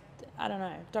like, I don't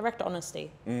know, direct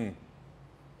honesty.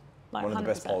 Like, one of the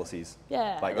best 100%. policies.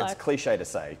 Yeah. Like, it's cliche to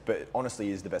say, but honestly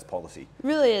is the best policy.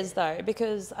 Really is though,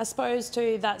 because I suppose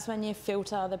too, that's when you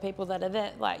filter the people that are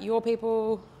there, like your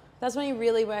people. That's when you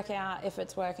really work out if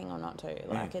it's working or not too.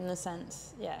 Like, in the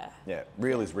sense, Yeah,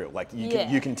 real is real. Like,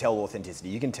 you can tell authenticity,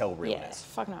 you can tell realness.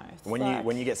 Yeah, fuck no.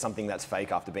 When you get something that's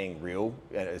fake after being real,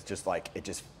 it's just like, it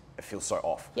feels so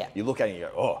off. Yeah. You look at it and you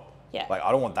go, oh, Yeah. like,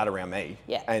 I don't want that around me.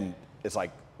 Yeah. And it's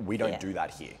like, we don't do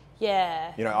that here.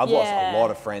 Yeah. You know, I've lost a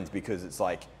lot of friends because it's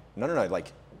like, no,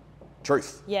 like,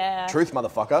 truth. Yeah. Truth,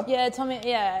 motherfucker. Yeah, tell me,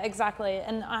 yeah, exactly.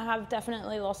 And I have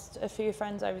definitely lost a few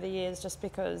friends over the years just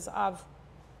because I've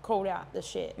called out the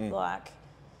shit. Like,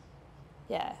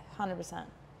 yeah, 100%.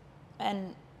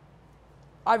 And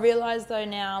I realise though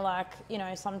now, like, you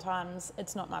know, sometimes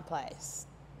it's not my place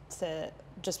to,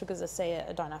 just because I see it,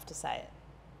 I don't have to say it.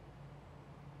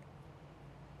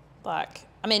 Like,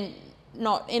 I mean,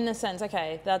 not in the sense,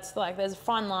 okay, that's like, there's a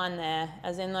fine line there,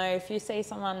 as in though if you see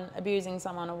someone abusing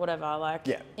someone or whatever, like,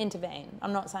 intervene.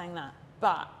 I'm not saying that.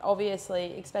 But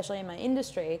obviously, especially in my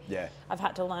industry, I've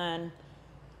had to learn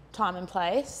time and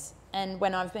place, and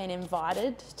when I've been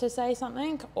invited to say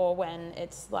something, or when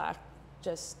it's like,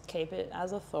 just keep it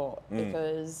as a thought,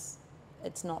 because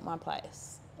it's not my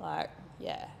place. Like,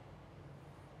 yeah.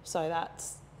 So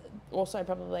that's also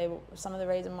probably some of the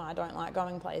reason why I don't like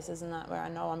going places, and that where I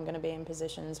know I'm going to be in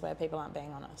positions where people aren't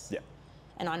being honest. Yeah.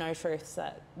 And I know truths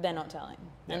that they're not telling.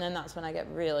 Yeah. And then that's when I get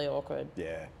really awkward.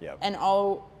 Yeah, yeah. And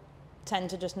I'll tend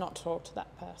to just not talk to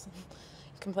that person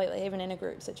completely. Even in a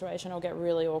group situation, I'll get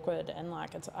really awkward, and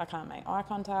like, I can't make eye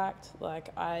contact. Like,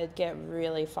 I get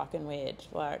really fucking weird.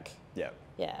 Like, yeah.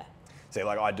 See,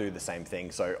 like, I do the same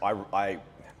thing. So I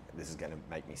this is going to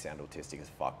make me sound autistic as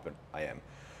fuck, but I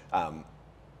am.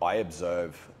 I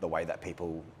observe the way that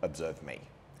people observe me.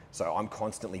 So I'm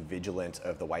constantly vigilant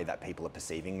of the way that people are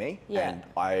perceiving me. Yeah. And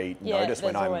I notice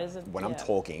when I'm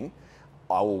talking,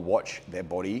 I will watch their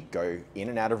body go in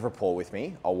and out of rapport with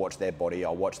me. I'll watch their body.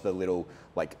 I'll watch the little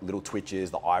twitches,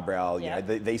 the eyebrow, you know,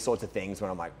 these sorts of things when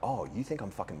I'm like, oh, you think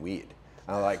I'm fucking weird.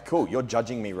 And I'm like, cool, you're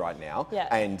judging me right now. Yeah.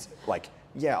 And like,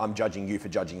 yeah, I'm judging you for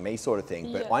judging me sort of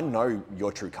thing, but I know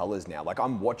your true colors now. Like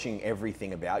I'm watching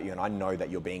everything about you and I know that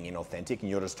you're being inauthentic and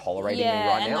you're just tolerating me right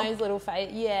now. Yeah, and those little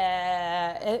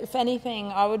if anything,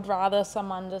 I would rather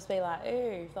someone just be like,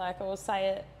 ooh, like, or say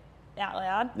it out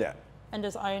loud. Yeah. And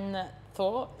just own that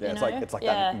thought. Yeah, it's like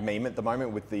that meme at the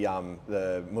moment with the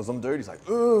Muslim dude. He's like,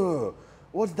 ooh,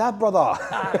 what's that, brother?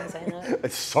 I haven't seen it.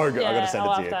 It's so good. I gotta send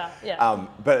it to you. That. Yeah.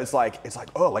 But it's like,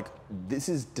 oh, like this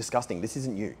is disgusting. This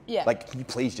isn't you. Yeah. Like, can you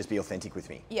please just be authentic with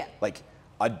me? Yeah. Like,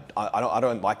 I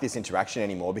don't like this interaction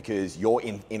anymore because your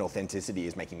inauthenticity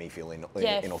is making me feel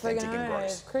inauthentic and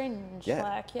gross. Cringe. Yeah.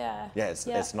 Like, yeah.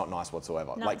 It's not nice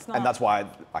whatsoever. No, like, it's not. and that's why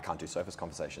I can't do surface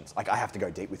conversations. Like, I have to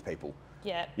go deep with people.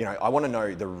 Yeah. You know, I want to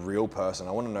know the real person.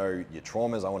 I want to know your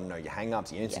traumas. I want to know your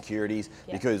hang-ups, your insecurities,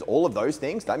 because all of those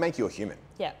things, they make you a human.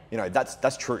 Yeah. You know,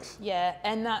 that's truth. Yeah,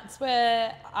 and that's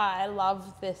where I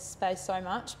love this space so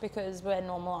much because we're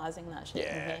normalising that shit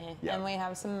in here. Yeah. And we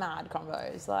have some mad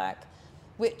combos, like,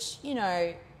 which, you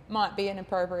know, might be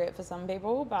inappropriate for some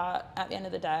people, but at the end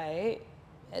of the day,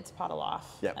 it's part of life.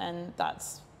 Yep. And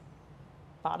that's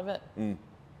part of it.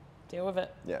 Deal with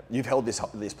it. Yeah, you've held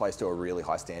this place to a really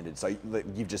high standard. So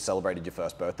you've just celebrated your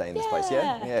first birthday in this place,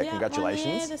 yeah? Yeah, congratulations.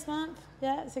 1 year this month.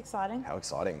 Yeah, it's exciting. How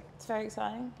exciting. It's very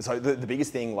exciting. So the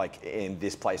biggest thing, like in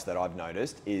this place that I've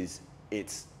noticed, is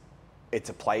it's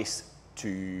a place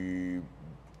to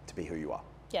be who you are.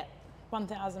 Yeah,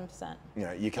 1000%. You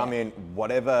know, you come in,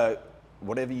 whatever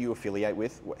you affiliate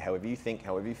with, however you think,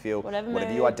 however you feel,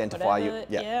 whatever you identify,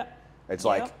 It's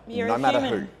like, you're no matter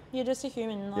who. You're just a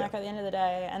human, like, at the end of the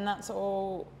day. And that's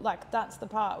all, like, that's the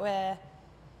part where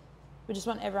we just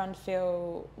want everyone to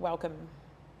feel welcome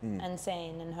and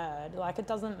seen and heard. Like, it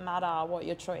doesn't matter what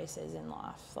your choice is in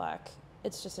life. Like,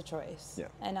 it's just a choice. Yeah.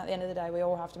 And at the end of the day, we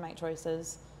all have to make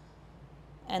choices.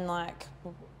 And, like,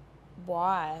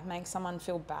 why make someone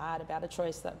feel bad about a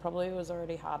choice that probably was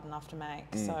already hard enough to make?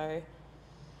 So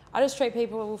I just treat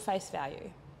people face value.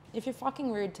 If you're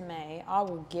fucking rude to me, I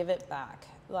will give it back,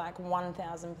 like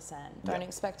 1000%. Don't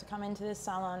expect to come into this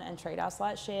salon and treat us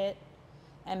like shit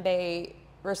and be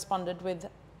responded with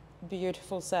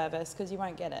beautiful service, because you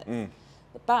won't get it.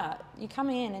 But you come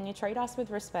in and you treat us with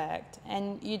respect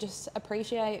and you just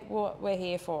appreciate what we're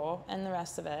here for and the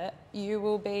rest of it, you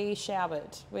will be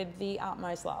showered with the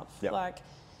utmost love. Like,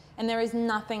 and there is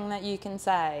nothing that you can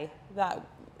say that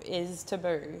is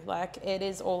taboo. Like, it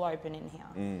is all open in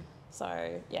here.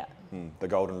 So, yeah. The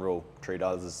golden rule, treat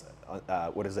others,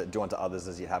 what is it? Do unto others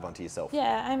as you have unto yourself.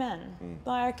 Yeah, amen.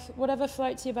 Like, whatever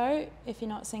floats your boat, if you're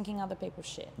not sinking other people's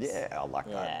shit. Yeah, I like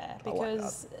that. Yeah,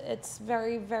 because it's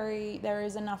very, very, there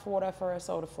is enough water for us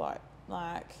all to float.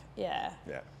 Like, yeah.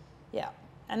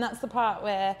 And that's the part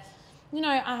where, you know,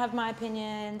 I have my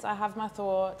opinions, I have my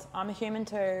thoughts, I'm a human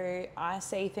too, I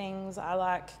see things,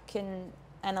 I can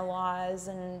analyse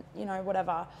and, you know,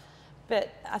 whatever.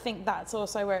 But I think that's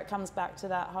also where it comes back to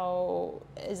that whole,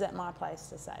 is it my place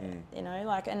to say it? You know,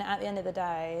 like, and at the end of the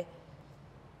day,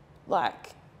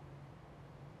 like,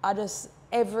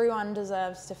 everyone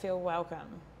deserves to feel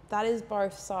welcome. That is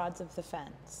both sides of the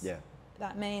fence. Yeah.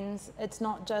 That means it's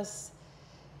not just,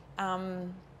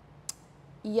 you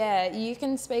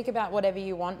can speak about whatever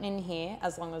you want in here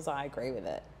as long as I agree with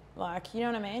it. Like, you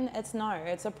know what I mean?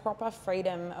 It's a proper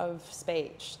freedom of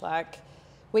speech. Like,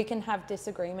 we can have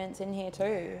disagreements in here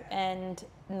too and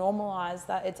normalise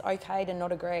that it's okay to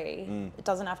not agree. It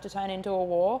doesn't have to turn into a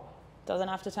war. It doesn't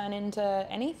have to turn into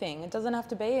anything. It doesn't have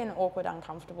to be an awkward,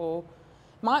 uncomfortable.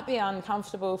 Might be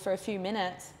uncomfortable for a few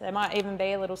minutes. There might even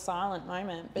be a little silent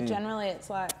moment, but generally it's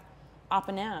like up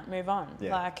and out, move on.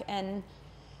 Like, and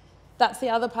that's the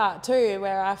other part too,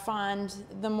 where I find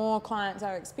the more clients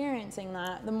are experiencing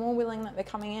that, the more willing that they're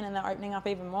coming in and they're opening up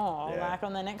even more, like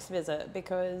on their next visit,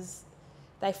 because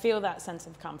they feel that sense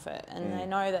of comfort and they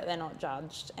know that they're not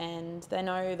judged and they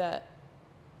know that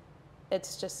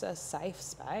it's just a safe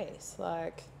space.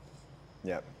 Like,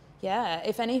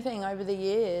 if anything, over the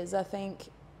years, I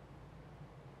think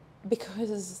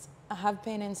because I have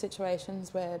been in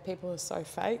situations where people are so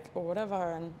fake or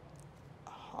whatever, and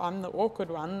I'm the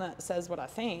awkward one that says what I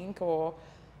think, or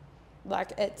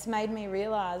like, it's made me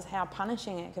realise how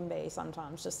punishing it can be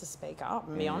sometimes just to speak up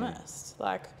and be honest.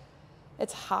 Like,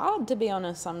 it's hard to be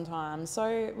honest sometimes,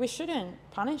 so we shouldn't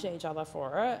punish each other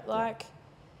for it. Like,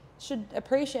 should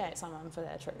appreciate someone for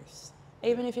their truths,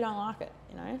 even if you don't like it,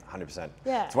 you know? 100%.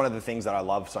 Yeah. It's one of the things that I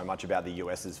love so much about the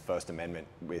US's First Amendment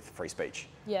with free speech.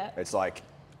 Yeah. It's like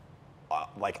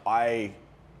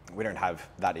we don't have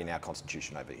that in our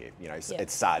constitution over here. You know,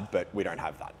 it's sad, but we don't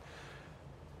have that.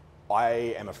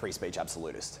 I am a free speech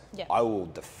absolutist. Yeah. I will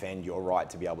defend your right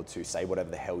to be able to say whatever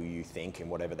the hell you think and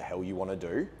whatever the hell you want to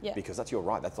do, because that's your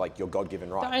right. That's like your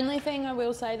God-given right. The only thing I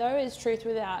will say though is truth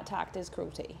without tact is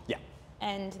cruelty. Yeah.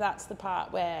 And that's the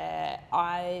part where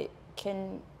I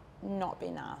can not be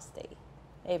nasty,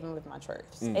 even with my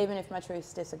truths. Even if my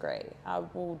truths disagree, I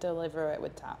will deliver it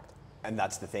with tact. And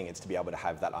that's the thing, it's to be able to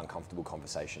have that uncomfortable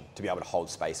conversation, to be able to hold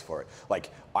space for it.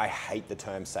 Like, I hate the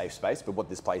term safe space, but what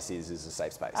this place is a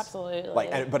safe space. Absolutely.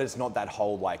 Like, but it's not that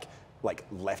whole like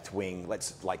left wing,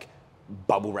 let's like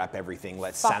bubble wrap everything,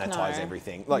 let's sanitize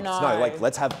everything. Like, no, like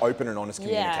let's have open and honest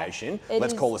communication.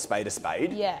 Let's call a spade a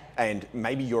spade. Yeah. And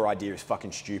maybe your idea is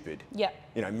fucking stupid. Yeah.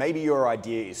 You know, maybe your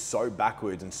idea is so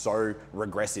backwards and so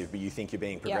regressive, but you think you're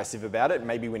being progressive about it.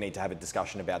 Maybe we need to have a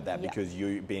discussion about that because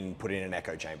you've been put in an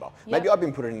echo chamber. Maybe I've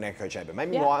been put in an echo chamber.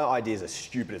 Maybe my ideas are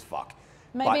stupid as fuck.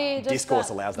 Maybe but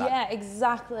discourse allows that. Yeah,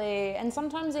 exactly. And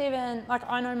sometimes even, like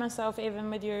I know myself, even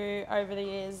with you over the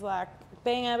years, like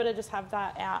being able to just have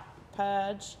that out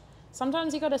purge.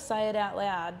 Sometimes you got to say it out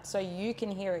loud so you can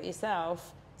hear it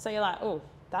yourself. So you're like, oh,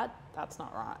 that's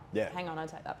not right. Yeah. Hang on, I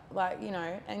take that. Like, you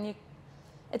know, and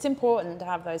it's important to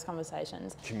have those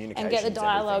conversations. Communication. And get the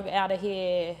dialogue out of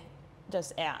here,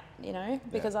 just out, you know,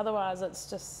 because otherwise it's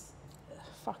just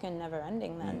fucking never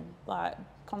ending then. Like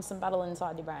constant battle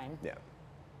inside your brain. Yeah.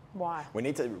 Why? We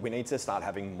need to start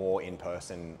having more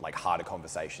in-person, like harder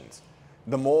conversations.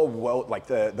 The more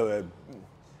the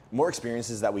more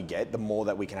experiences that we get, the more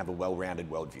that we can have a well-rounded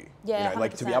worldview. Yeah, you know,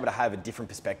 like 100%. to be able to have a different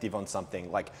perspective on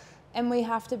something, like. And we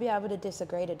have to be able to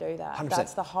disagree to do that. 100%.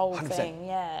 That's the whole 100%. thing,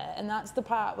 yeah. And that's the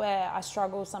part where I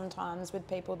struggle sometimes with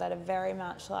people that are very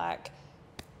much like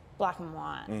black and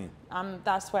white.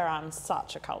 That's where I'm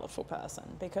such a colourful person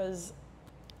because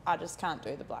I just can't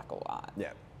do the black or white.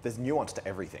 Yeah, there's nuance to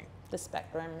everything. The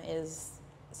spectrum is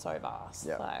so vast,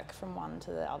 like from one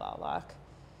to the other, like,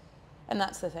 and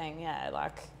that's the thing,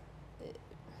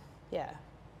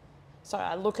 So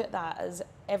I look at that as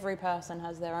every person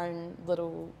has their own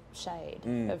little shade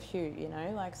of hue, you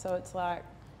know, like, so it's like,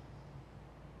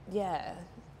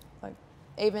 like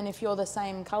even if you're the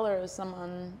same colour as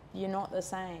someone, you're not the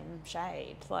same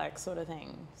shade, like sort of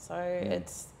thing. So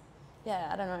it's,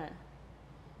 I don't know.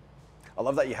 I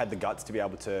love that you had the guts to be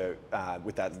able to,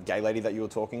 with that gay lady that you were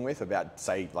talking with, about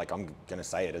say, like, I'm going to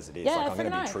say it as it is. Yeah, like, I'm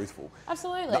going to be truthful.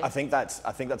 Absolutely. I think that's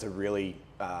a really,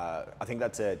 I think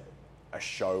that's a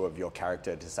show of your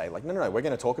character to say, like, no, we're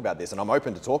going to talk about this, and I'm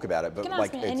open to talk about it. But you can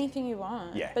ask me anything you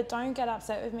want. Yeah. But don't get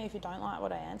upset with me if you don't like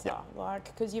what I answer. Like,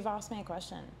 because you've asked me a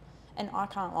question, and I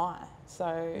can't lie.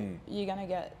 So you're going to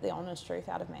get the honest truth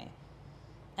out of me.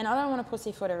 And I don't want to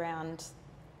pussyfoot around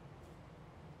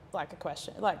like a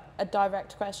question, like a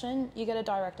direct question, you get a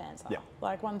direct answer,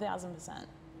 like 1000%.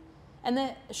 And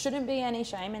there shouldn't be any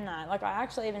shame in that. Like I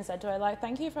actually even said to her, like,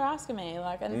 thank you for asking me,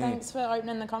 like, and thanks for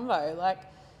opening the convo, like,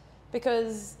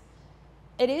 because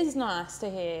it is nice to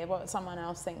hear what someone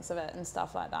else thinks of it and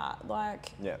stuff like that.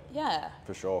 Like,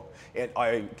 for sure.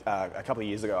 A couple of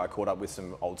years ago, I caught up with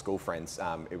some old school friends.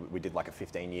 We did like a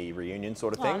 15-year reunion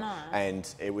sort of thing. No.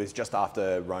 And it was just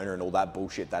after Rona and all that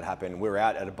bullshit that happened. We were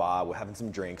out at a bar, we're having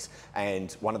some drinks,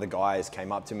 and one of the guys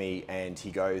came up to me and he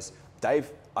goes,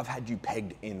 Dave, I've had you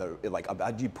pegged I've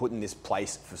had you put in this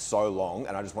place for so long,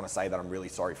 and I just want to say that I'm really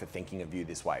sorry for thinking of you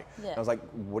this way. And I was like,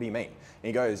 what do you mean? And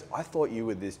he goes, I thought you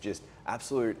were this just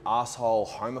absolute asshole,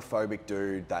 homophobic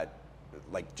dude that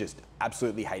like just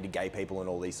absolutely hated gay people and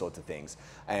all these sorts of things.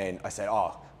 And I said,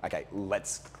 oh, okay,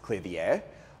 let's clear the air.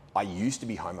 I used to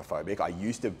be homophobic. I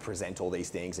used to present all these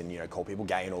things and, you know, call people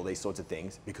gay and all these sorts of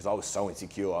things because I was so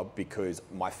insecure because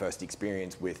my first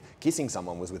experience with kissing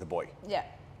someone was with a boy. Yeah.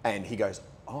 And he goes,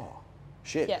 oh,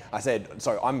 shit. Yeah. I said,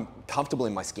 so I'm comfortable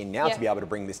in my skin now to be able to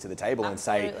bring this to the table and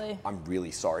say, I'm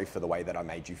really sorry for the way that I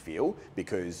made you feel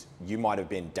because you might have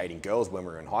been dating girls when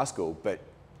we were in high school, but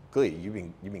clearly you've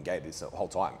been gay this whole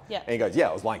time. Yeah. And he goes,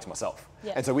 I was lying to myself.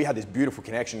 Yeah. And so we had this beautiful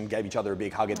connection, gave each other a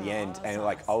big hug at the end. And nice.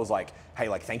 like, I was like, hey,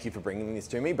 like, thank you for bringing this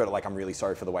to me, but like, I'm really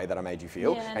sorry for the way that I made you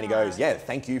feel. Yeah, and he goes,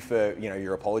 thank you for, you know,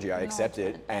 your apology. I accept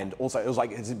it. And also it was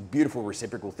like, it's a beautiful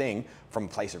reciprocal thing from a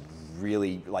place of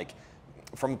really like,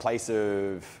 from a place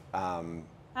of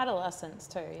adolescence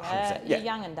too, You're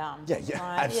young and dumb. Yeah,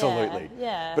 absolutely.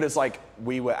 Yeah. But it's like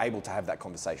we were able to have that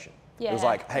conversation. Yeah, it was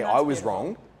like, hey, I was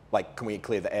wrong. like, can we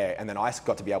clear the air? And then I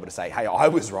got to be able to say, hey, I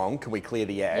was wrong. Can we clear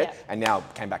the air? Yeah. And now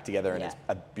came back together and it's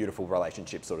a beautiful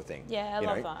relationship sort of thing. Yeah, I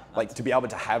love that. Like to be able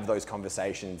to have those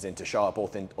conversations and to show up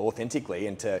authentically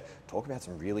and to talk about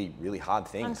some really, really hard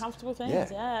things. Uncomfortable things,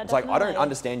 yeah, It's like, I don't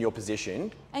understand your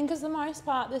position. And because the most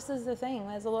part, this is the thing,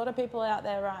 there's a lot of people out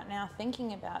there right now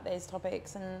thinking about these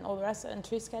topics and all the rest of it and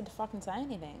too scared to fucking say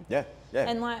anything. Yeah, yeah.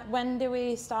 And like, when do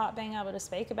we start being able to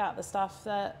speak about the stuff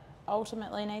that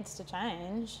ultimately needs to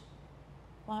change?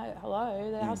 Like,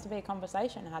 hello, there has to be a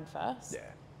conversation had first. Yeah.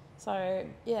 So,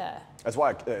 yeah. That's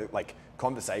why, like,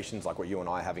 conversations like what you and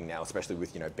I are having now, especially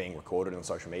with, being recorded on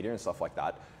social media and stuff like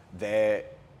that,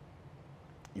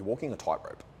 you're walking a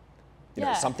tightrope. You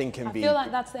know, something can be... I feel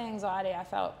like that's the anxiety I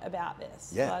felt about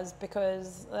this. Yeah. Was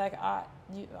because, like,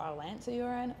 I'll answer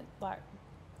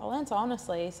I'll answer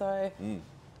honestly, so...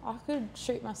 I could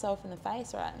shoot myself in the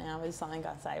face right now with something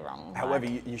I say wrong. However,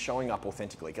 you're showing up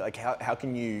authentically. Like, how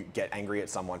can you get angry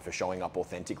at someone for showing up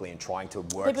authentically and trying to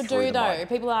work people through do, the though. mind?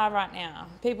 People are right now.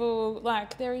 People,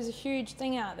 like, there is a huge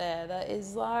thing out there that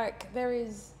is, like, there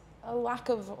is a lack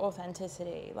of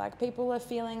authenticity. Like, people are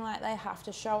feeling like they have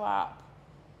to show up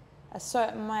a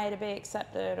certain way to be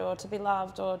accepted or to be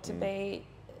loved or to be,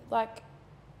 like,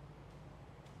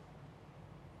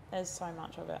 there's so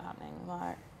much of it happening.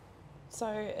 Like, so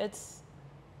it's,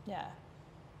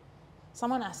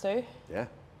 someone has to. Yeah,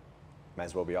 may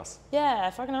as well be us. Yeah,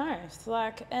 fucking oath.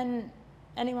 Like, and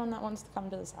anyone that wants to come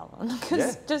to the salon,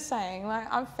 because just saying,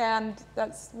 like, I've found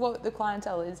that's what the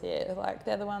clientele is here. Like,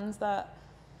 they're the ones that,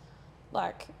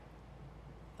 like,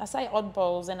 I say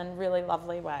oddballs in a really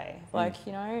lovely way. Like,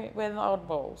 we're the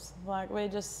oddballs. Like, we're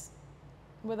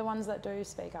the ones that do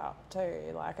speak up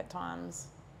too. Like, at times.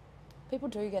 People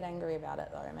do get angry about it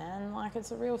though, man. Like,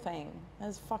 it's a real thing.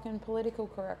 There's fucking political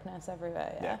correctness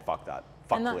everywhere, yeah? Yeah, fuck that.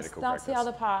 Fuck political correctness. That's the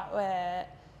other part where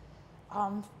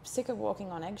I'm sick of walking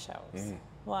on eggshells.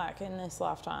 Like, in this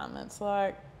lifetime. It's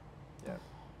like,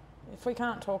 if we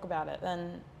can't talk about it,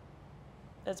 then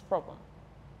it's a problem.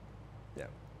 Yeah,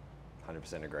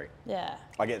 100% agree. Yeah.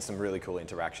 I get some really cool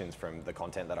interactions from the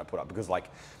content that I put up because, like,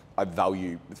 I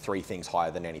value 3 things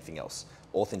higher than anything else: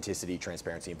 authenticity,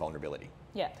 transparency, and vulnerability.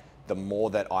 Yeah. The more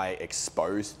that I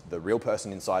expose the real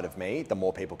person inside of me, the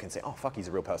more people can say, oh, fuck, he's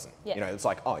a real person. Yeah. It's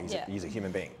like, oh, he's a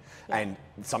human being. Yeah. And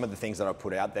some of the things that I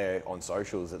put out there on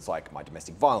socials, it's like my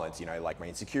domestic violence, like my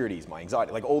insecurities, my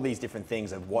anxiety, like all these different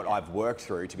things of what I've worked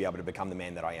through to be able to become the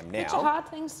man that I am now. Which are hard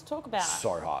things to talk about.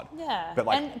 So hard. Yeah. But,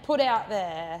 like, and put out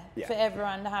there for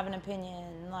everyone to have an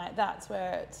opinion. Like, that's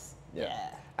where it's,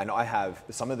 And I have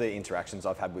some of the interactions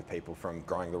I've had with people from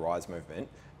growing the R.Y.S.E Movement.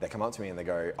 They come up to me and they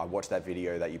go, I watched that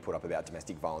video that you put up about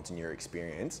domestic violence and your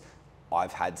experience.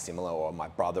 I've had similar, or my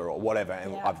brother or whatever,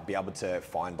 and I've been able to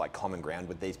find like common ground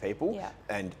with these people. Yeah.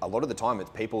 And a lot of the time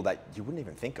it's people that you wouldn't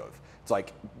even think of. It's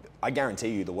like, I guarantee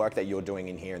you the work that you're doing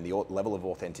in here and the level of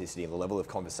authenticity and the level of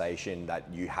conversation that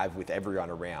you have with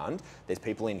everyone around, there's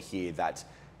people in here that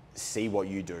see what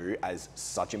you do as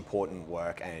such important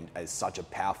work and as such a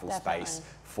powerful space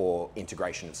for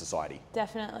integration in society.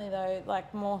 Definitely though,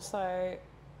 like more so,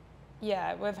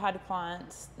 we've had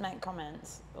clients make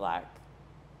comments like,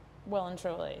 well and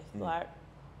truly, like,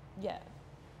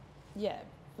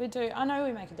 we do. I know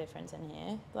we make a difference in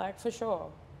here, like, for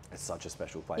sure. It's such a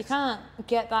special place. You can't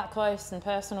get that close and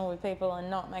personal with people and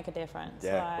not make a difference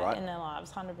in their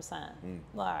lives, 100%.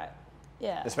 Like,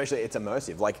 especially it's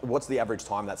immersive. Like, what's the average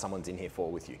time that someone's in here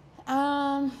for with you?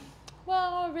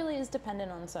 Well, it really is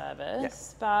dependent on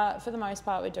service, but for the most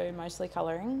part, we do mostly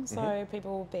colouring. So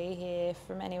people will be here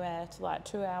from anywhere to like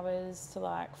 2 hours to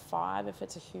like 5 if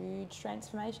it's a huge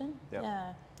transformation.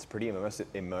 Yeah, it's a pretty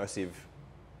immersive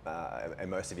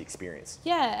experience.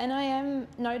 Yeah, and I am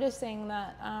noticing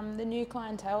that the new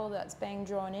clientele that's being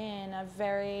drawn in are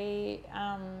very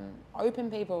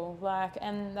open people, like,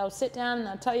 and they'll sit down and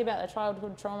they'll tell you about their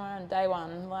childhood trauma on day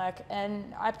one, like,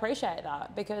 and I appreciate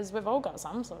that because we've all got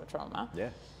some sort of trauma. Yeah.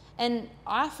 And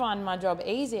I find my job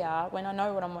easier when I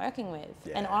know what I'm working with,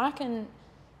 and I can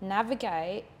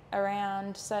navigate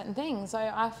around certain things. So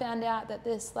I found out that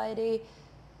this lady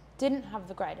didn't have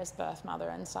the greatest birth mother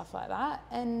and stuff like that,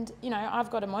 and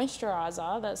I've got a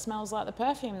moisturiser that smells like the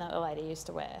perfume that the lady used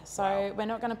to wear, so we're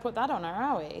not going to put that on her,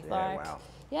 are we?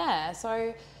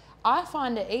 So I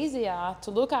find it easier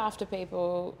to look after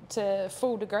people to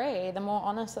full degree the more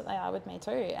honest that they are with me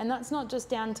too. And that's not just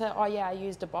down to, oh yeah, I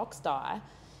used a box dye.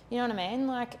 You know what I mean?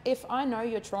 Like, if I know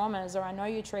your traumas or I know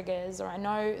your triggers or I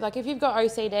know, like, if you've got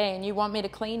OCD and you want me to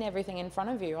clean everything in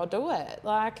front of you, I'll do it.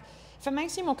 Like, if it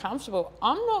makes you more comfortable,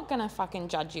 I'm not going to fucking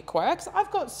judge your quirks. I've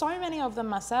got so many of them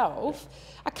myself.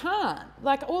 I can't.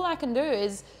 Like, all I can do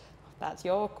is that's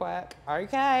your quirk.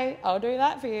 Okay, I'll do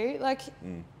that for you. Like,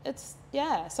 it's,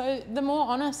 yeah. So the more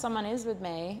honest someone is with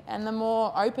me and the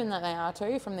more open that they are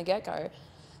too from the get-go,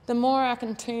 the more I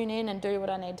can tune in and do what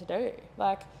I need to do.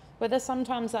 Like, whether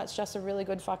sometimes that's just a really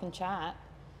good fucking chat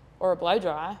or a blow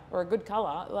dry or a good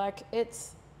colour, like,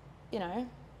 it's, you know,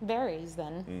 varies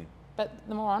then. But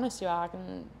the more honest you are, I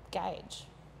can gauge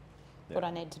what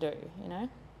I need to do, you know?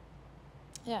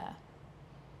 Yeah.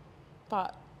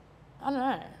 But I don't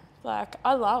know. Like,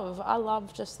 I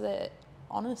love just the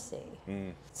honesty.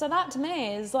 So that to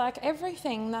me is like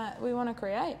everything that we want to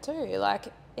create too. Like,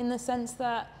 in the sense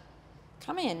that,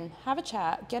 come in, have a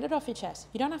chat, get it off your chest.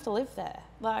 You don't have to live there.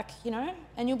 Like, you know,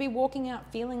 and you'll be walking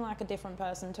out feeling like a different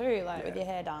person too, like with your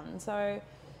hair done. So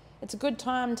it's a good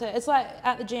time to, it's like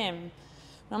at the gym,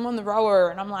 I'm on the rower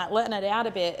and I'm like letting it out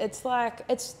a bit. It's like,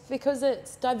 it's because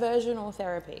it's diversional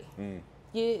therapy.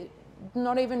 You're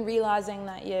not even realizing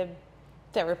that you're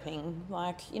theraping.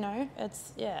 Like, you know,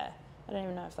 it's, I don't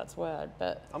even know if that's a word,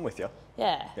 but. I'm with you.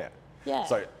 Yeah.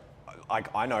 So,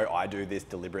 like, I know I do this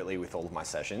deliberately with all of my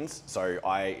sessions. So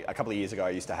a couple of years ago,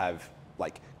 I used to have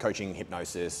like coaching,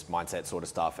 hypnosis, mindset sort of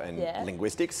stuff, and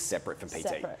linguistics separate from PT.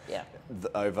 Separate,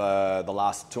 Over the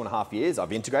last 2.5 years,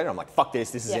 I've integrated. I'm like, fuck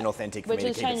this is inauthentic for me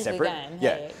to keep it separate.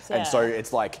 And so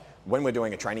it's like when we're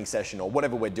doing a training session or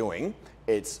whatever we're doing,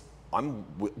 it's I'm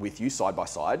with you side by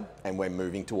side and we're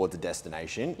moving towards a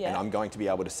destination and I'm going to be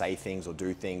able to say things or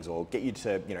do things or get you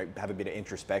to, you know, have a bit of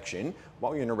introspection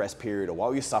while you're in a rest period or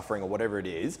while you're suffering or whatever it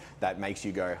is that makes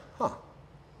you go,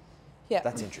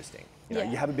 that's interesting. You know,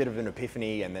 you have a bit of an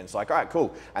epiphany and then it's like, all right,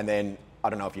 cool. And then, I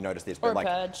don't know if you noticed this, but or like,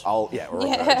 purge. or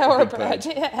a purge.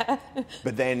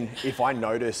 But then if I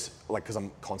notice, like, because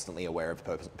I'm constantly aware of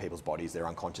people's bodies, their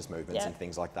unconscious movements and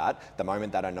things like that, the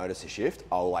moment that I notice a shift,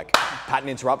 I'll like, pattern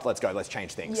interrupt, let's go, let's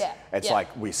change things. It's like,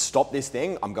 we stop this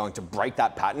thing, I'm going to break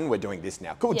that pattern, we're doing this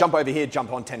now. Cool, jump over here,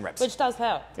 jump on 10 reps. Which does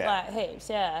help, like heaps,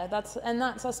 that's,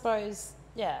 I suppose,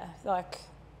 like,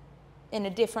 in a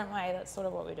different way, that's sort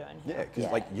of what we're doing here. Yeah, because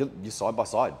like you're side by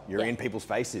side. You're in people's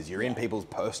faces. You're in people's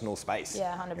personal space.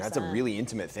 Yeah, 100%. You know, that's a really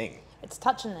intimate thing. It's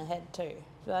touching the head too.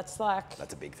 That's like...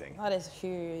 That's a big thing. That is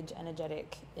huge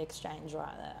energetic exchange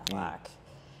right there. Like,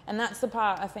 and that's the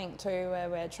part, I think, too, where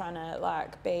we're trying to,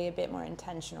 like, be a bit more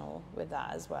intentional with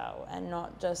that as well. And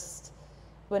not just...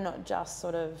 We're not just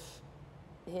sort of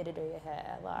here to do your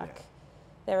hair. Like,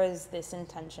 there is this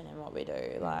intention in what we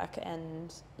do. Like,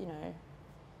 and, you know...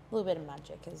 A little bit of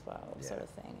magic as well, sort of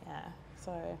thing,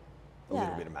 So, a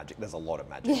little bit of magic. There's a lot of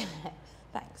magic.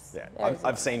 Thanks. Yeah,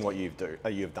 I've seen what you've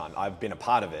done. I've been a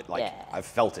part of it. Like, I've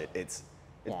felt it. It's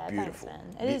beautiful. Thanks, man.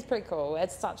 It is pretty cool.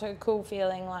 It's such a cool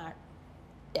feeling. Like,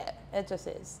 it just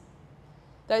is.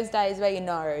 Those days where you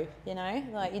know,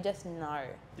 like you just know.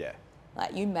 Yeah.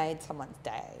 Like you made someone's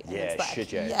day. And it's like,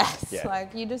 shit. Yes.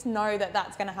 Like you just know that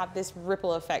that's going to have this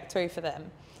ripple effect too for them.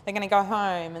 They're going to go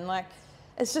home and like.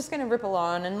 It's just going to ripple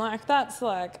on and like that's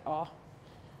like,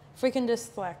 if we can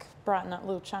just like brighten up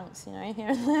little chunks, here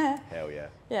and there. Hell yeah.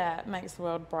 Yeah, it makes the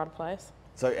world a brighter place.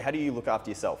 So how do you look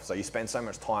after yourself? So you spend so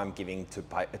much time giving to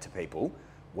people.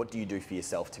 What do you do for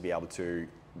yourself to be able to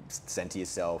center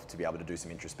yourself, to be able to do some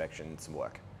introspection, some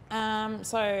work?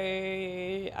 So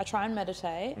I try and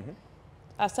meditate.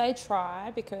 I say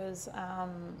try because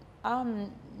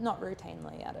I'm not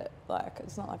routinely at it. Like,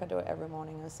 it's not like I do it every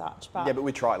morning as such. But yeah, but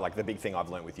we try. Like, the big thing I've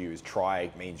learned with you is try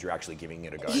means you're actually giving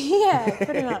it a go. Yeah,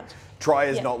 pretty much. Try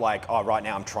is not like, right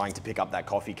now I'm trying to pick up that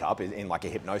coffee cup in like a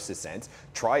hypnosis sense.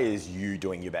 Try is you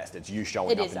doing your best. It's you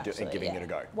showing up and giving it a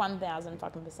go.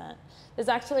 1000%. There's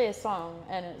actually a song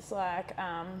and it's like,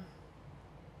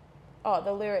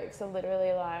 the lyrics are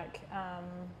literally like,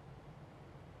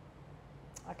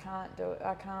 I can't do it.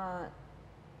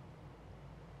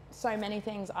 So many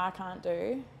things I can't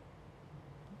do,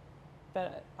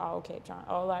 but I'll keep trying.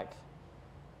 Or like,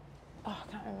 I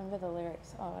can't remember the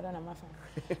lyrics. I don't have my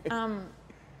phone.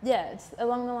 It's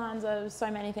along the lines of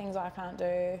so many things I can't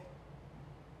do,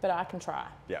 but I can try.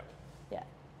 Yeah.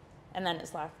 And then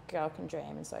it's like, a girl can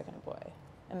dream and so can a boy.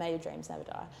 And may your dreams never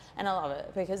die. And I love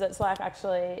it because it's like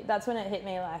actually, that's when it hit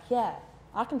me like,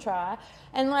 I can try.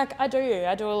 And like I do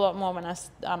a lot more when I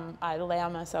allow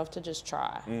myself to just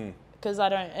try. Because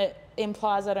it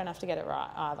implies I don't have to get it right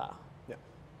either. Yeah.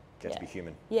 Get to be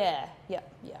human. Yeah.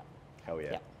 Hell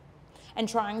yeah. And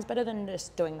trying's better than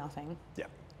just doing nothing. Yeah.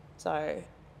 So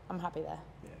I'm happy there.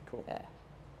 Yeah, cool.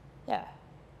 Yeah.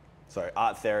 So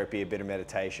art therapy, a bit of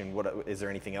meditation. Is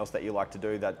there anything else that you like to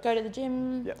do? Go to the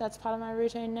gym. Yep. That's part of my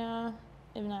routine now.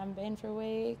 Even though I haven't been for a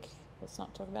week. Let's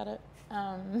not talk about it.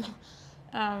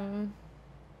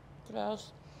 What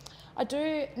else? I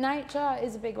do. Nature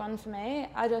is a big one for me.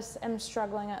 I just am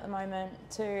struggling at the moment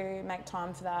to make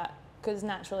time for that because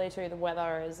naturally too the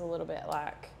weather is a little bit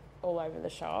like all over the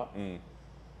shop.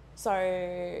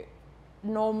 So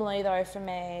normally though for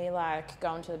me, like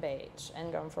going to the beach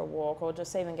and going for a walk or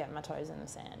just even getting my toes in the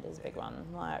sand is a big one.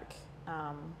 Like,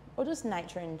 or just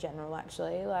nature in general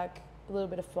actually. Like a little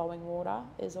bit of flowing water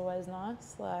is always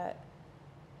nice. Like,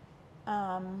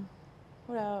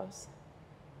 what else?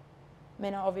 I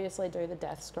mean, I obviously do the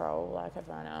death scroll like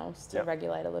everyone else to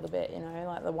regulate a little bit, you know,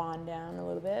 like the wind down a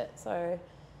little bit. So,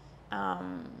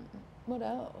 what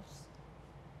else?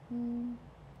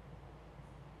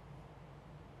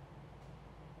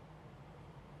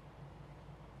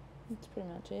 That's pretty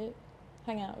much it.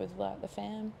 Hang out with like the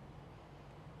fam.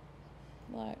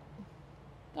 Like,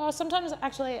 oh, sometimes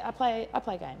actually I play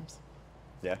games.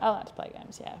 Yeah. I like to play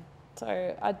games. Yeah.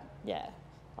 So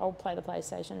I'll play the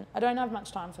PlayStation. I don't have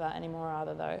much time for that anymore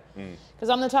either though, because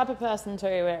I'm the type of person too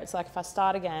where it's like if I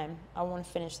start a game, I want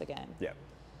to finish the game. Yeah.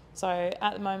 So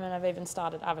at the moment I've even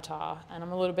started Avatar and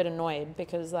I'm a little bit annoyed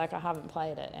because like I haven't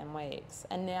played it in weeks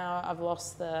and now I've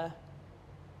lost the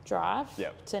drive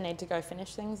to need to go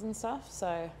finish things and stuff.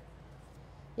 So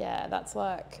yeah, that's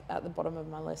like at the bottom of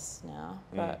my list now.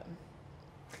 But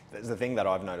there's the thing that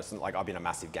I've noticed, like I've been a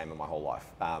massive gamer my whole life.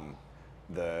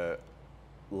 The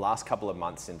last couple of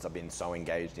months since I've been so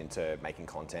engaged into making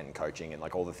content and coaching and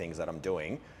like all the things that I'm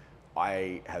doing,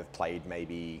 I have played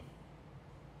maybe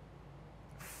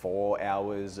 4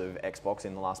 hours of Xbox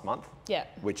in the last month. Yeah.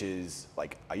 Which is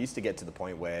like, I used to get to the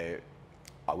point where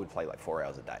I would play like 4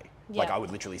 hours a day. Yeah. Like I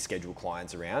would literally schedule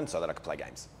clients around so that I could play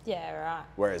games. Yeah, right.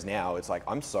 Whereas now it's like,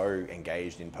 I'm so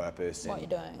engaged in purpose. What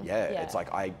and you're doing. Yeah, it's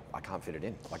like, I can't fit it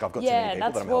in. Like I've got too many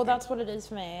people that I'm helping. That's what it is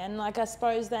for me. And like, I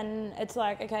suppose then it's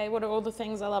like, okay, what are all the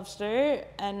things I love to do?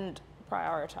 And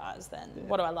prioritize then. Yeah.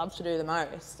 What do I love to do the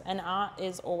most? And art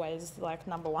is always like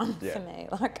number one for me,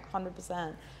 like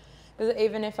 100%. Because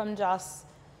even if I'm just,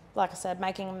 like I said,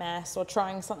 making a mess or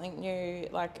trying something new,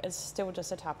 like it's still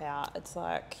just a tap out. It's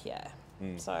like,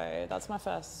 So that's my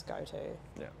first go-to.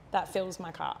 Yeah. That fills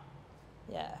my cup.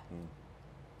 Yeah.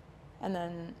 And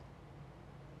then,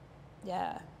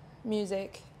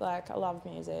 music. Like I love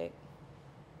music.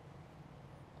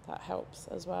 That helps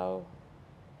as well.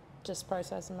 Just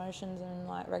process emotions and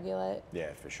like regulate.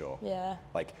 Yeah, for sure. Yeah.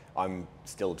 Like I'm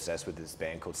still obsessed with this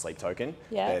band called Sleep Token.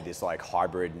 Yeah. They're this like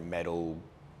hybrid metal,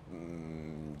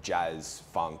 jazz,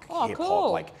 funk, hip hop.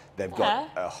 Cool. Like they've got,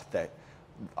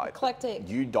 eclectic.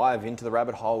 You dive into the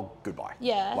rabbit hole, goodbye.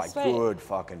 Yeah, like sweet. good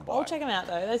fucking bye. I'll check them out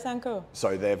though. They sound cool.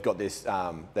 So they've got this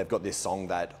song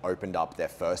that opened up their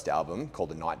first album called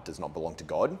 "The Night Does Not Belong to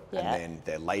God," and then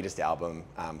their latest album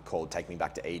called "Take Me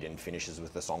Back to Eden" finishes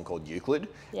with a song called Euclid,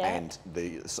 and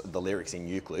the lyrics in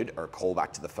Euclid are a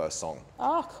callback to the first song.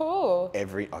 Oh, cool. I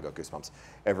got goosebumps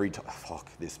every time. Fuck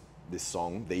these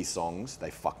songs, they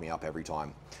fuck me up every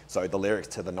time. So the lyrics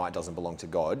to "The Night Doesn't Belong to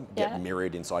God" get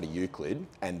mirrored inside of Euclid,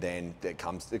 and then there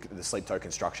comes the Sleep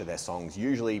Token structure. Their songs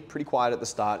usually pretty quiet at the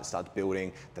start. It starts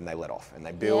building, then they let off, and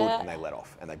they build, and they let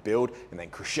off, and they build, and then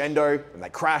crescendo, and they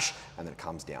crash, and then it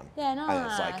comes down. Yeah,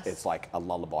 nice. And it's like a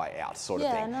lullaby out sort of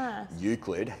thing. Nice.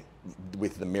 Euclid,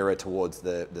 with the mirror towards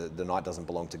the night doesn't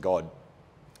belong to God.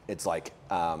 It's like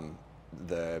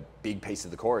the big piece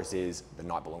of the chorus is "the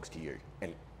night belongs to you,"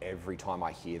 and every time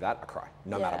I hear that, I cry,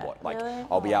 no matter what. Like, really?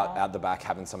 I'll be out the back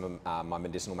having some of my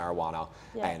medicinal marijuana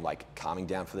and like calming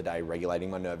down for the day, regulating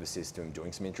my nervous system,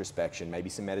 doing some introspection, maybe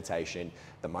some meditation.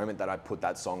 The moment that I put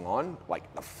that song on,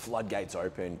 like the floodgates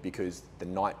open because the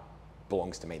night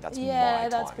belongs to me. That's my time.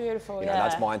 That's beautiful. You know,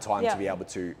 that's my time to be able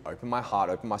to open my heart,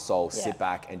 open my soul, sit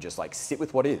back and just like sit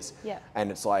with what is. Yeah.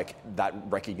 And it's like that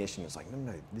recognition is like,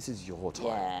 no, this is your time.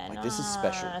 Yeah, like this is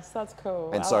special. That's cool.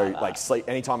 And so like sleep,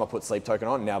 anytime I put Sleep Token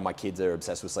on, now my kids are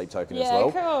obsessed with Sleep Token as well.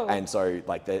 Cool. And so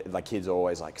like the kids are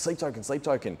always like, Sleep Token, Sleep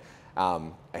Token.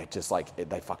 It just like,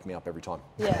 they fuck me up every time.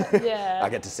 Yeah. I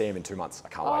get to see them in 2 months. I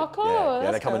can't wait. Oh, cool.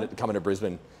 Yeah, they're coming to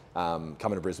Brisbane.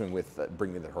 Coming to Brisbane with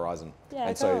Bring Me the Horizon. Yeah,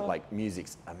 and so like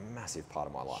music's a massive part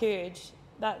of my life. Huge.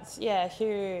 That's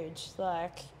huge.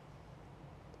 Like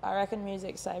I reckon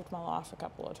music saved my life a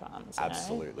couple of times.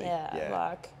 Absolutely.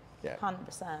 Yeah.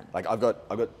 100%. Like I've got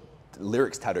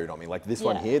lyrics tattooed on me. Like this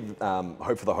one here,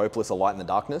 Hope for the Hopeless, A Light in the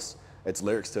Darkness. It's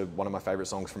lyrics to one of my favorite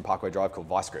songs from Parkway Drive called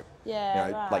Vice Grip. Yeah,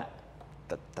 you know, like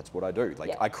that's what I do.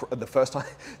 Like the first time,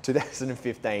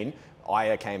 2015,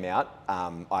 Aya came out.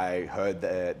 I heard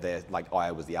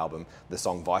Aya was the album. The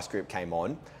song Vice Grip came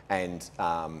on, and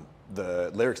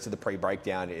the lyrics to the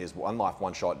pre-breakdown is one life,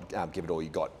 one shot, give it all you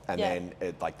got. And then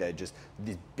they're just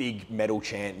this big metal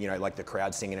chant, you know, like the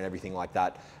crowd singing and everything like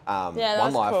that. That's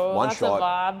one life, cool. one that's shot.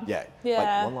 A vibe.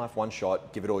 Like one life, one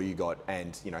shot, give it all you got.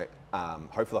 And, you know,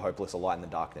 hope for the hopeless, a light in the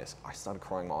darkness. I started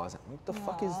crying my eyes out. What the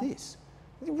fuck is this?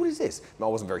 What is this? I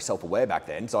wasn't very self-aware back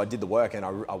then, so I did the work and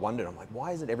I wondered, I'm like,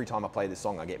 why is it every time I play this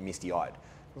song I get misty-eyed?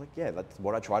 I was like, yeah, that's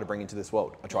what I try to bring into this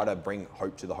world. I try to bring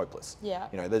hope to the hopeless. Yeah.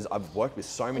 You know, I've worked with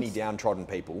so many downtrodden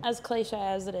people. As cliche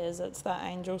as it is, it's that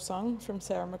Angel song from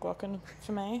Sarah McLachlan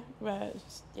for me, where it's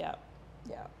just,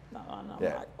 that one. I'm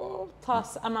like, oh.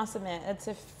 Plus, I must admit, it's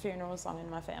a funeral song in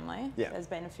my family. Yeah. There's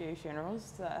been a few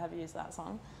funerals that have used that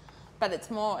song. But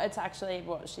it's actually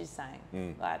what she's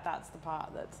saying. Like, that's the part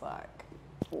that's like,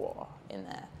 whoa, in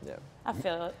there. Yeah. I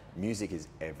feel it. Music is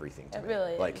everything to me. It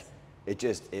really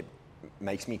is. It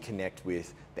makes me connect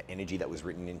with the energy that was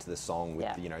written into the song,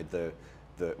 with you know, the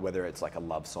whether it's like a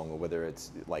love song or whether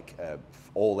it's like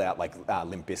all out like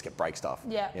Limp Bizkit break stuff.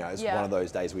 Yeah. You know, it's one of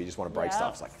those days where you just want to break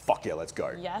stuff. It's like, fuck yeah, let's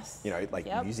go. Yes. You know, like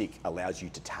music allows you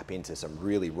to tap into some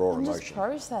really raw emotion. Just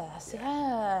process.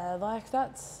 Yeah. Like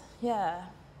that's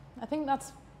I think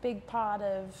that's a big part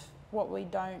of what we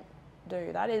don't do.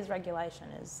 That is regulation,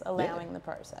 is allowing the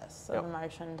process of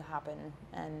emotion to happen.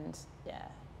 And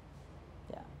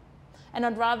and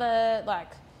I'd rather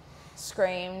like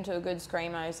scream to a good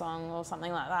screamo song or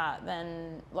something like that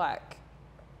than like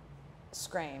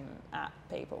scream at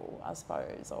people, I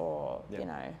suppose, or you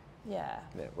know. Yeah.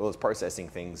 Well, it's processing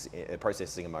things,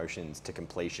 processing emotions to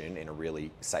completion in a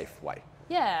really safe way.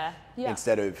 Yeah.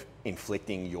 Instead of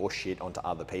inflicting your shit onto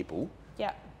other people.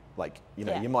 Yeah. Like, you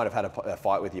know, you might have had a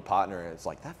fight with your partner and it's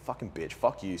like, that fucking bitch,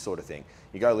 fuck you, sort of thing.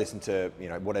 You go listen to, you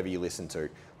know, whatever you listen to.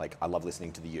 Like, I love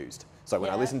listening to The Used. So when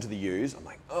I listen to The Used, I'm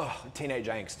like, oh, teenage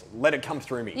angst, let it come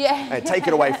through me. Yeah. And take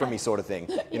it away from me, sort of thing.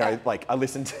 You know, like I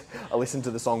listened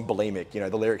to the song Bulimic. You know,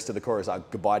 the lyrics to the chorus are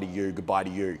goodbye to you, goodbye to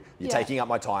you. You're taking up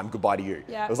my time, goodbye to you.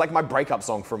 Yeah. It was like my breakup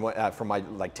song from my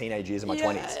like teenage years in my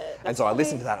 20s. And so I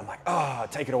listened to that. I'm like, oh,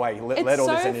 take it away. Let all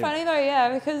this in. It's so funny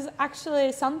though, because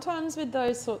actually sometimes with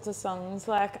those sorts of songs,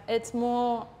 like it's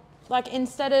more like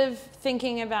instead of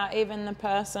thinking about even the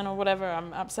person or whatever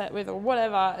I'm upset with or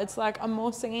whatever, it's like I'm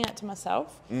more singing it to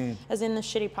myself, as in the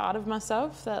shitty part of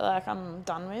myself that like I'm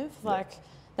done with. Like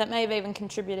that may have even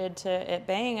contributed to it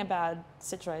being a bad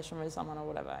situation with someone or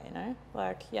whatever, you know?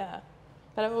 Like, But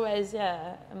I always,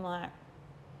 I'm like,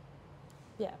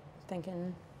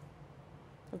 thinking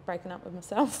of breaking up with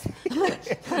myself.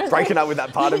 Breaking up with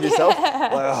that part of yourself?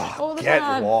 Like, oh, all the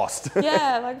time. Lost.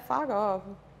 Like fuck off.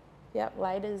 Yep,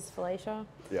 laters, Felicia.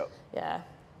 Yep. Yeah.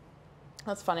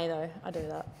 That's funny though, I do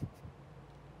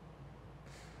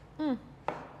that.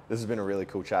 This has been a really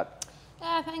cool chat.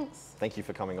 Yeah, thanks. Thank you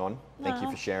for coming on. Thank you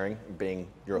for sharing, being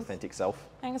your authentic self.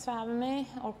 Thanks for having me,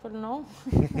 awkward and all.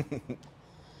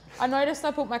 I noticed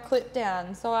I put my clip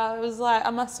down, so I was like, I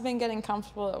must have been getting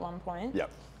comfortable at one point. Yep.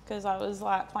 Because I was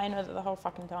like playing with it the whole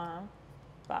fucking time.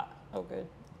 But all good.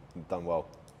 Done well.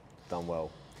 Done well.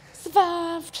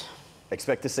 Survived.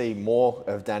 Expect to see more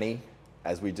of Dannii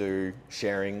as we do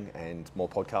sharing and more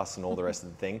podcasts and all the rest of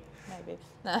the thing. Maybe.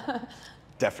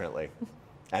 Definitely.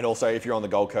 And also, if you're on the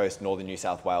Gold Coast, Northern New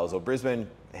South Wales or Brisbane,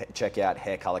 check out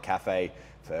Hair Colour Cafe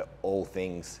for all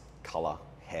things colour,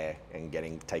 hair, and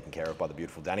getting taken care of by the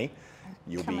beautiful Dannii.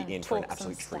 You'll be in for an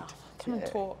absolute treat. Come and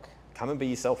talk. Come and be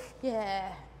yourself.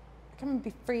 Yeah. Come and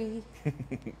be free.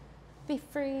 Be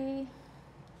free.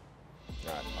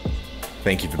 All right.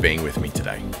 Thank you for being with me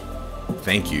today.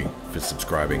 Thank you for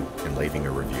subscribing and leaving a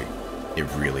review. It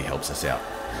really helps us out.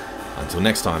 Until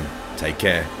next time, take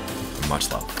care and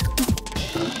much love.